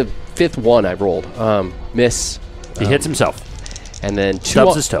 That's like the 5th one I rolled. Miss. He hits himself. And then 2 Stubs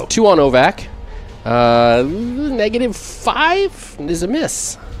on, his toe. 2 on Ovac. -5 is a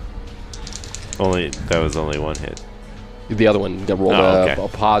miss. That was only 1 hit. The other one got rolled okay. a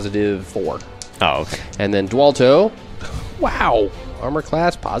 +4. Oh, okay. And then Dwalto, wow, armor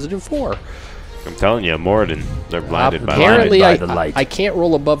class +4. I'm telling you, Morden, they're blinded by Apparently, by the light. I can't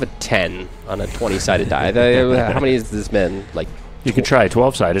roll above a 10 on a 20-sided die. How many has this been? Like You could try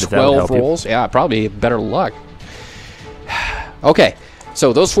 12-sided if that would 12 help you. rolls? Yeah, probably better luck. Okay,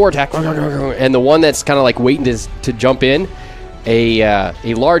 so those 4 attack, and the one that's kind of like waiting to jump in,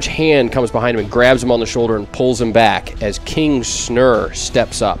 a large hand comes behind him and grabs him on the shoulder and pulls him back as King Snur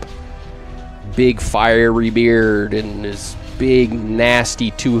steps up. Big fiery beard and his big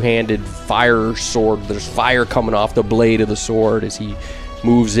nasty 2-handed fire sword. There's fire coming off the blade of the sword as he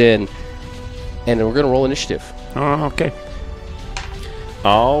moves in. And we're going to roll initiative. Oh, okay.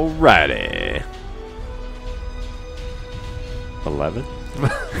 Alrighty. 11.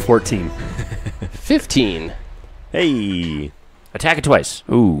 14. 15. Hey. Attack it twice.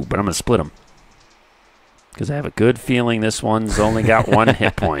 Ooh, but I'm going to split them. Because I have a good feeling this one's only got 1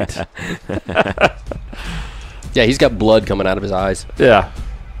 hit point. Yeah, he's got blood coming out of his eyes. Yeah.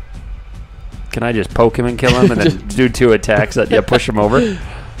 Can I just poke him and kill him and then do 2 attacks? Push him over. All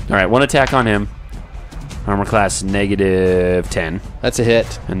right, 1 attack on him. Armor class -10. That's a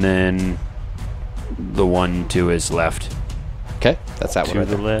hit. And then the one to his left. Okay, that's that one To right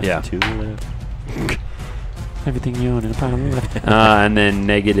the there. left. Yeah. To the left. Everything you own in a pile of left. And then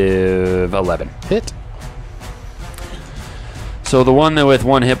 -11. Hit. So the one that with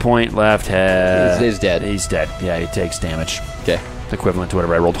 1 hit point left Is dead. He's dead. Yeah, he takes damage. Okay. Equivalent to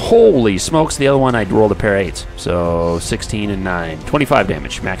whatever I rolled. Holy smokes, the other one I rolled a pair of 8s. So 16 and 9. 25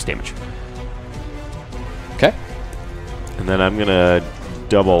 damage, max damage. Okay. And then I'm going to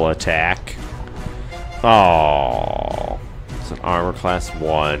double attack. Oh. It's an armor class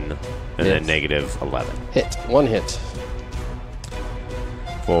 1 and then -11. Hit. 1 hit.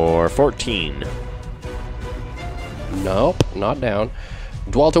 For 14. Nope, not down.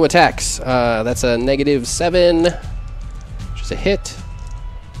 Dualto attacks. That's a -7. Which is a hit.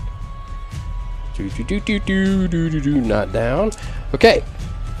 Not down. Okay.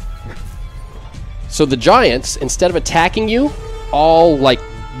 So the giants, instead of attacking you, all like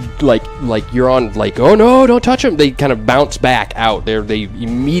you're on like, oh no, don't touch them. They kind of bounce back out. They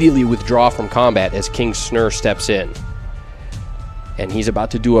immediately withdraw from combat as King Snur steps in. And he's about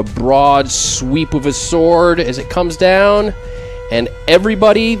to do a broad sweep of his sword as it comes down. And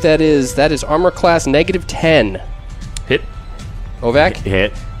everybody that is armor class -10. Hit. Ovak.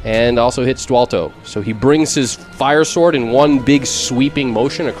 Hit. And also hits Dualto. So he brings his fire sword in one big sweeping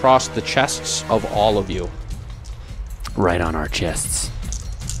motion across the chests of all of you. Right on our chests.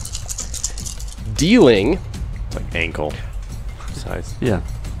 Dealing Like ankle size. Yeah.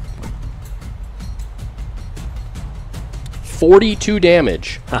 42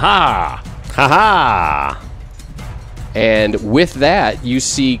 damage. Aha! Haha! And with that, you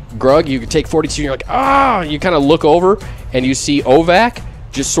see Grug, you can take 42, and you're like, ah! You kind of look over, and you see Ovak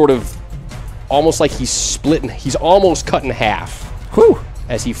just sort of almost like he's split, he's almost cut in half. Whew!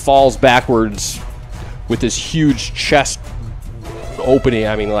 As he falls backwards with this huge chest opening.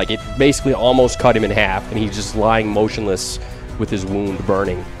 I mean, like, it basically almost cut him in half, and he's just lying motionless with his wound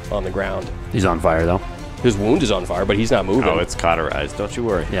burning on the ground. He's on fire, though. His wound is on fire, but he's not moving. Oh, it's cauterized. Don't you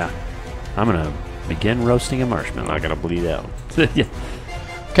worry. Yeah. I'm going to begin roasting a I'm marshmallow. not going to bleed out. Yeah.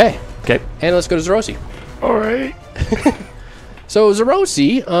 Okay. Okay. And let's go to Zerosi. All right. So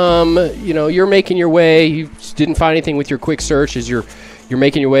Zerosi, you're making your way. You didn't find anything with your quick search. As you're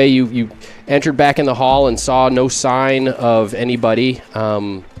making your way, you entered back in the hall and saw no sign of anybody.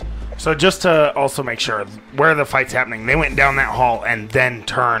 So just to also make sure where the fight's happening, they went down that hall and then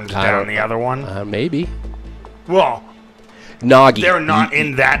turned down the other one. Maybe. Well, Nagi. they're not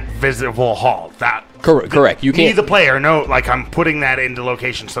in that visible hall. That correct. You me, can't. the player, know. Like I'm putting that into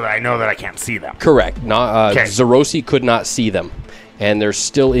location so that I know that I can't see them. Correct. Okay. Zerosi could not see them. And there's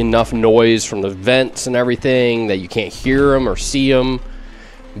still enough noise from the vents and everything that you can't hear them or see them.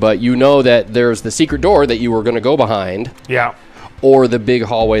 But you know that there's the secret door that you were going to go behind, Yeah. or the big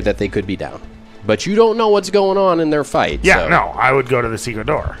hallway that they could be down. But you don't know what's going on in their fight. Yeah, so. no, I would go to the secret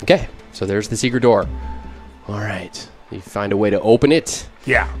door. Okay, so there's the secret door. All right. You find a way to open it.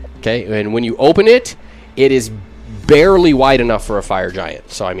 Yeah. Okay, and when you open it, it is barely wide enough for a fire giant.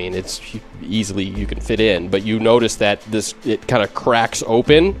 So, I mean, it's easily you can fit in. But you notice that it kind of cracks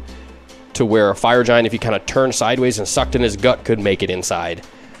open to where a fire giant, if you kind of turn sideways and sucked in his gut, could make it inside.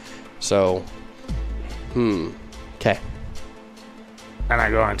 So, okay. And I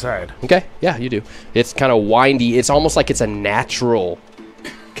go inside. Okay, yeah, you do. It's kind of windy. It's almost like it's a natural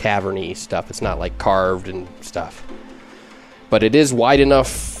caverny stuff. It's not like carved and stuff. But it is wide enough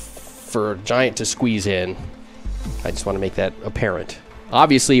for a giant to squeeze in. I just want to make that apparent.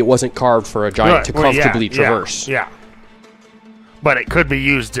 Obviously, it wasn't carved for a giant to comfortably traverse. Yeah. But it could be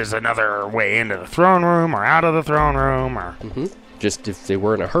used as another way into the throne room or out of the throne room or... Just if they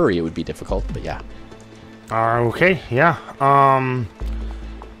were in a hurry, it would be difficult, but yeah. Okay, yeah.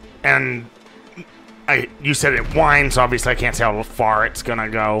 And you said it winds, so obviously I can't see how far it's gonna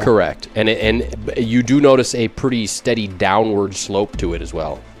go. Correct. And you do notice a pretty steady downward slope to it as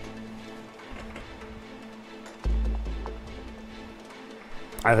well.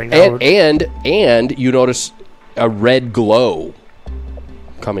 I think that would... and you notice a red glow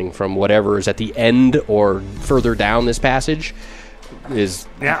coming from whatever is at the end or further down this passage.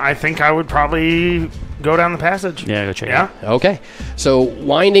 Yeah, I think I would probably go down the passage. Yeah, go check it Yeah. out. Okay. So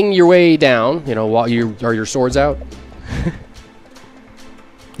winding your way down, while are your swords out?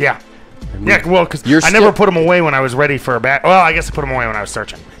 Yeah. Yeah, well, because You're I never still- put them away when I was ready for a back. Well, I guess I put them away when I was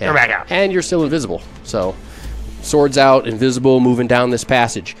searching. Yeah. They're back out. And you're still invisible. So swords out, invisible, moving down this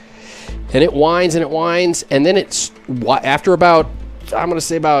passage. And it winds, and then it's after about, I'm going to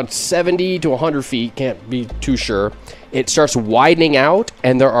say about 70 to 100 feet, can't be too sure, it starts widening out,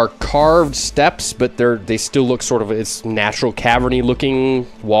 and there are carved steps, but they still look sort of, it's natural cavern-y looking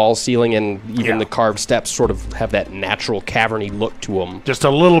wall, ceiling, and even the carved steps sort of have that natural cavern-y look to them. Just a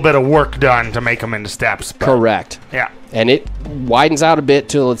little bit of work done to make them into steps. But, Correct. Yeah. And it widens out a bit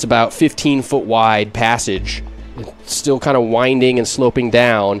till it's about 15-foot wide passage. It's still kind of winding and sloping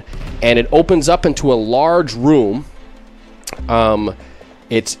down, and it opens up into a large room.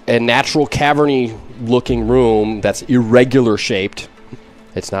 It's a natural cavern-y looking room that's irregular shaped.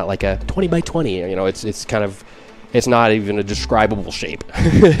 It's not like a 20 by 20. It's kind of, it's not even a describable shape.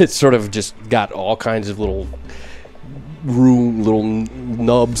 It's sort of just got all kinds of little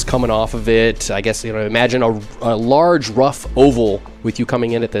nubs coming off of it. I guess, imagine a large rough oval with you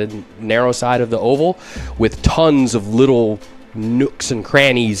coming in at the narrow side of the oval with tons of little nooks and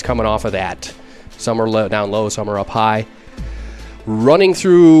crannies coming off of that. Some are down low, some are up high. Running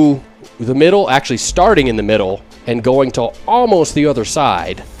through the middle, actually starting in the middle and going to almost the other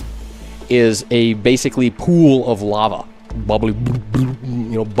side, is a basically pool of lava,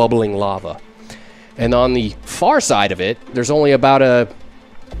 bubbling lava. And on the far side of it, there's only about a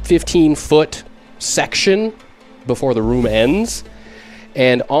 15-foot section before the room ends.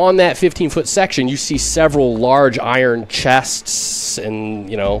 And on that 15-foot section, you see several large iron chests and,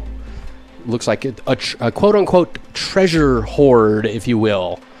 looks like a quote-unquote treasure hoard, if you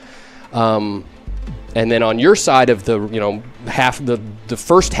will. And then on your side of the, the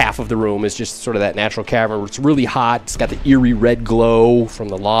first half of the room is just sort of that natural cavern where it's really hot. It's got the eerie red glow from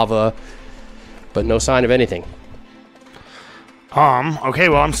the lava, but no sign of anything. Okay,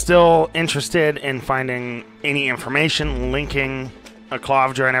 well, I'm still interested in finding any information linking a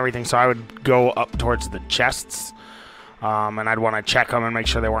Clavdra and everything, so I would go up towards the chests. And I'd want to check them and make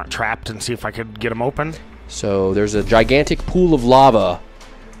sure they weren't trapped and see if I could get them open. So there's a gigantic pool of lava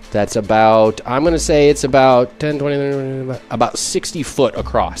that's about, I'm going to say it's about 10, 20, about 60 foot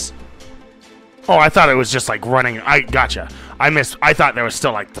across. Oh, I thought it was just like running. I gotcha. I thought there was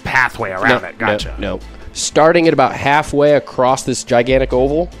still like the pathway around it. Gotcha. No. Starting at about halfway across this gigantic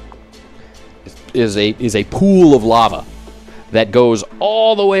oval is a pool of lava that goes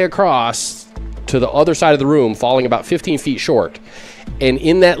all the way across to the other side of the room, falling about 15 feet short. And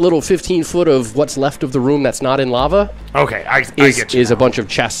in that little 15 foot of what's left of the room that's not in lava, okay, I get you. Is a bunch of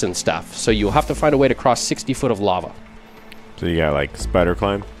chests and stuff. So you'll have to find a way to cross 60 foot of lava. So you got like spider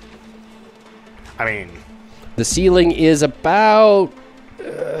climb? I mean, the ceiling is about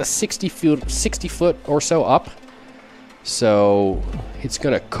 60 foot or so up. So it's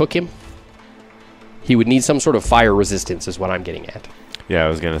going to cook him. He would need some sort of fire resistance is what I'm getting at. Yeah, I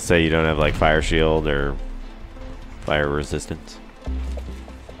was going to say you don't have like fire shield or fire resistance.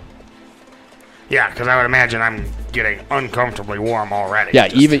 yeah, because I would imagine I'm getting uncomfortably warm already. Yeah,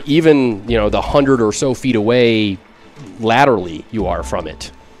 Just- even the 100 or so feet away laterally you are from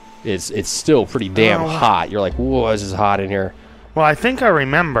it. It's still pretty damn hot. You're like, whoa, this is hot in here. Well, I think I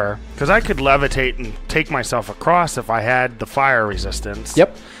remember, because I could levitate and take myself across if I had the fire resistance.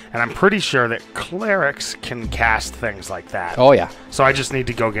 Yep. And I'm pretty sure that clerics can cast things like that. Oh, yeah. So I just need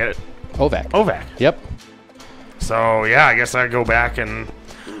to go get it. OVAC. OVAC. Yep. So, yeah, I guess I go back and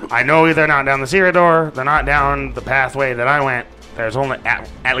I know they're not down the Cerador. They're not down the pathway that I went. There's only,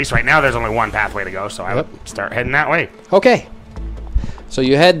 at least right now, there's only one pathway to go. So I would start heading that way. Okay. So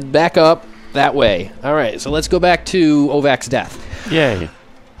you head back up that way. All right, so let's go back to OVAC's death. Yay.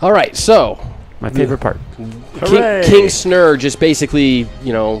 All right, so My favorite part. King Snur just basically,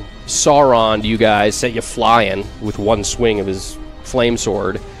 Sauroned you guys, sent you flying with one swing of his flame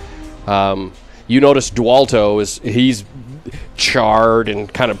sword. You notice Dualto he's charred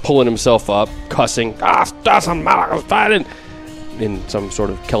and kind of pulling himself up, cussing, in some sort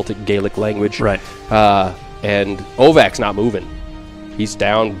of Celtic Gaelic language. Right. And OVAC's not moving. He's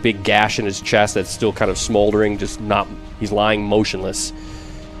down, big gash in his chest that's still kind of smoldering, he's lying motionless.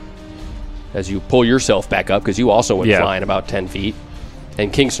 as you pull yourself back up because you also went Yeah. flying about 10 feet.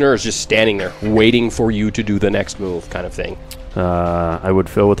 And King Snur is just standing there waiting for you to do the next move kind of thing. I would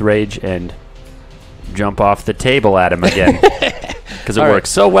fill with rage and jump off the table at him again. Because it All right. worked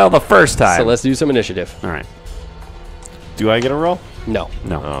so well the first time. So let's do some initiative. All right. Do I get a roll? No.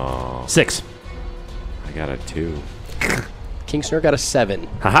 No. Oh, 6. I got a 2. King Snur got a 7.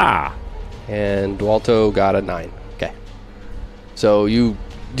 Haha. And Dualto got a 9. Okay. So you're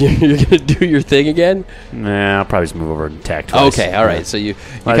going to do your thing again? Nah, I'll probably just move over and attack twice. Okay, all right. So you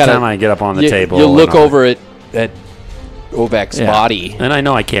By the kinda- time I get up on the table. You look and all over at Ovek's that. Yeah. body, And I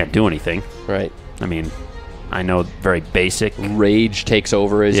know I can't do anything. right? I mean, I know very basic. Rage takes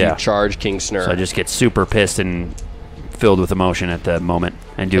over as Yeah. you charge King Snur. So I just get super pissed and filled with emotion at the moment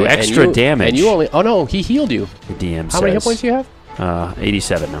and do And extra you- damage. And you only... Oh, no, he healed you. The DM How many hit says. points do you have?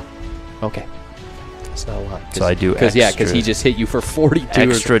 87 now. Okay. That's not a lot. So I do Because extra- he just hit you for 42.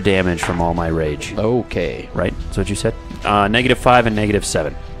 Extra damage from all my rage. Okay. Right? That's what you said? -5 and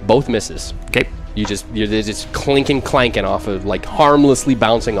 -7. Both misses. Okay. They're just clinking, clanking off of, like, harmlessly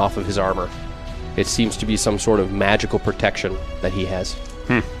bouncing off of his armor. It seems to be some sort of magical protection that he has.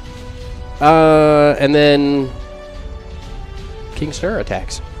 And then King Snur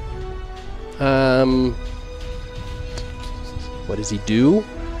attacks. What does he do?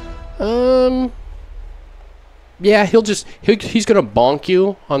 Yeah, he's gonna bonk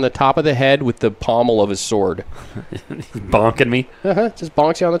you on the top of the head with the pommel of his sword. Bonking me. Just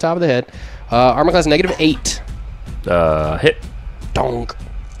bonks you on the top of the head. Armor class -8. Hit. Donk.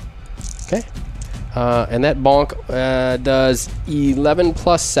 Okay. And that bonk does 11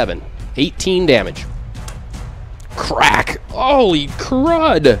 plus 7. 18 damage. Crack. Holy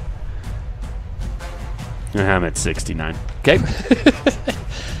crud. I'm at 69. Okay.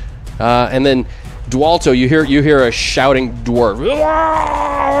 And then Dualto, you hear a shouting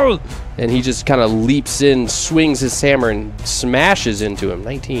dwarf. And he just kind of leaps in, swings his hammer, and smashes into him.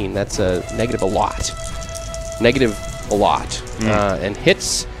 19. That's a negative a lot. Negative a lot. And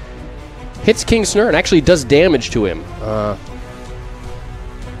hits King Snur and actually does damage to him.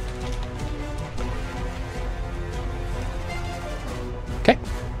 Okay.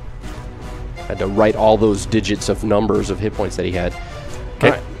 Had to write all those digits of numbers of hit points that he had. Okay.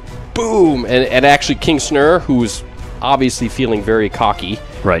 All right. Boom! And actually King Snur, who's obviously feeling very cocky,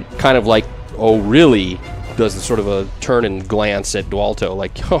 Right. kind of like, oh, really, does sort of a turn and glance at Dualto,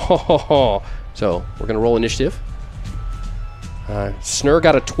 like, ho, ho, ho, ho. So we're going to roll initiative. Snur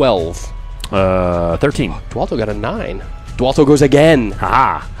got a 12. 13. Dualto got a 9. Dualto goes again.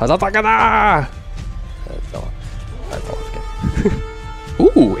 Haha. Hazatagada! That fell off again.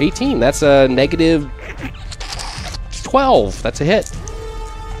 Ooh, 18. That's a negative 12. That's a hit.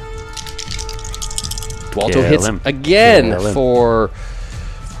 Dualto Kill hits him. again Kill him. for...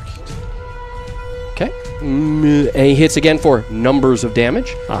 Okay. And he hits again for numbers of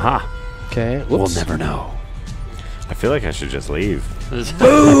damage. Aha. Okay. We'll Whoops. never know. I feel like I should just leave.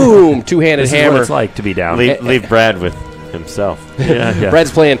 Boom! Two-handed This is hammer. what it's like to be down. Leave Brad with himself. Yeah.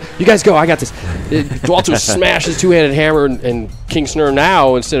 Brad's playing. You guys go. I got this. Dualto smashes two-handed hammer, and King Snur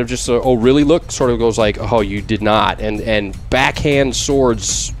now, instead of just oh really look, sort of goes like, oh, you did not, and backhand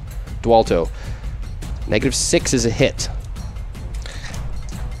swords Dualto. -6 is a hit.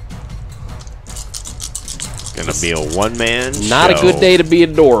 Gonna be a one-man Not a show. good day to be a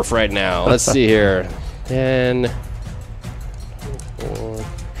dwarf right now. Let's see here. And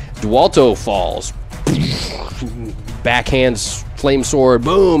Dualto falls. Backhands flame sword,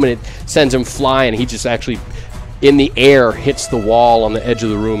 boom, and it sends him flying. He just actually, in the air, hits the wall on the edge of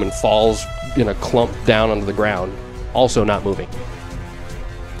the room and falls in a clump down onto the ground. Also not moving.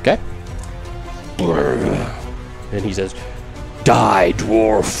 Okay? And he says, die,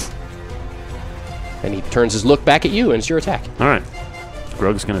 dwarf. And he turns his look back at you, and it's your attack. All right.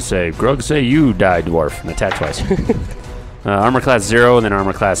 Grug's going to say, Grug, say you die, dwarf, and attack twice. Armor class 0, and then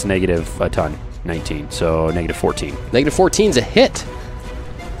armor class negative a ton. 19, so negative 14. -14 is a hit.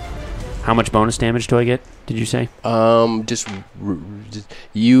 How much bonus damage do I get, did you say? Just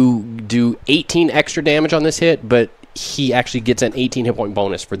you do 18 extra damage on this hit, but he actually gets an 18 hit point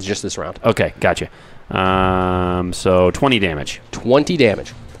bonus for just this round. Okay, gotcha. So 20 damage. 20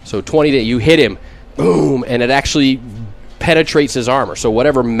 damage. So 20 you hit him, boom, and it actually penetrates his armor. So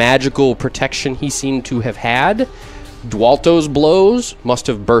whatever magical protection he seemed to have had, Dualto's blows must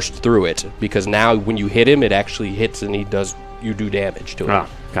have burst through it, because now when you hit him, it actually hits and you do damage to him. Ah,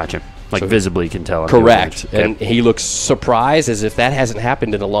 gotcha. Like So- visibly can tell. I'm doing Correct. damage. And he looks surprised as if that hasn't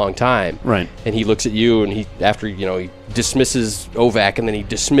happened in a long time. Right. And he looks at you, and he dismisses Ovak, and then he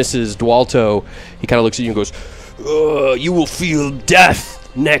dismisses Dualto. He kind of looks at you and goes, you will feel death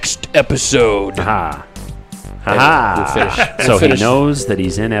next episode. Ha. We'll Ha. finish. So We'll finish. he knows that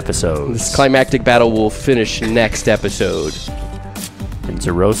he's in episodes. This climactic battle will finish next episode. And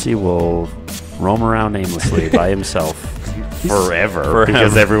Zerosi will roam around aimlessly by himself. Forever.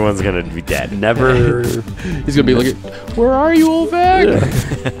 Because everyone's going to be dead. Never He's gonna be looking. Where are you, old man?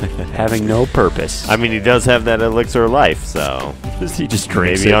 having no purpose. I mean, he does have that elixir of life, so He just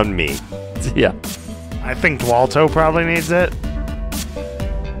drinks maybe it. on me. Yeah. I think Dwalto probably needs it.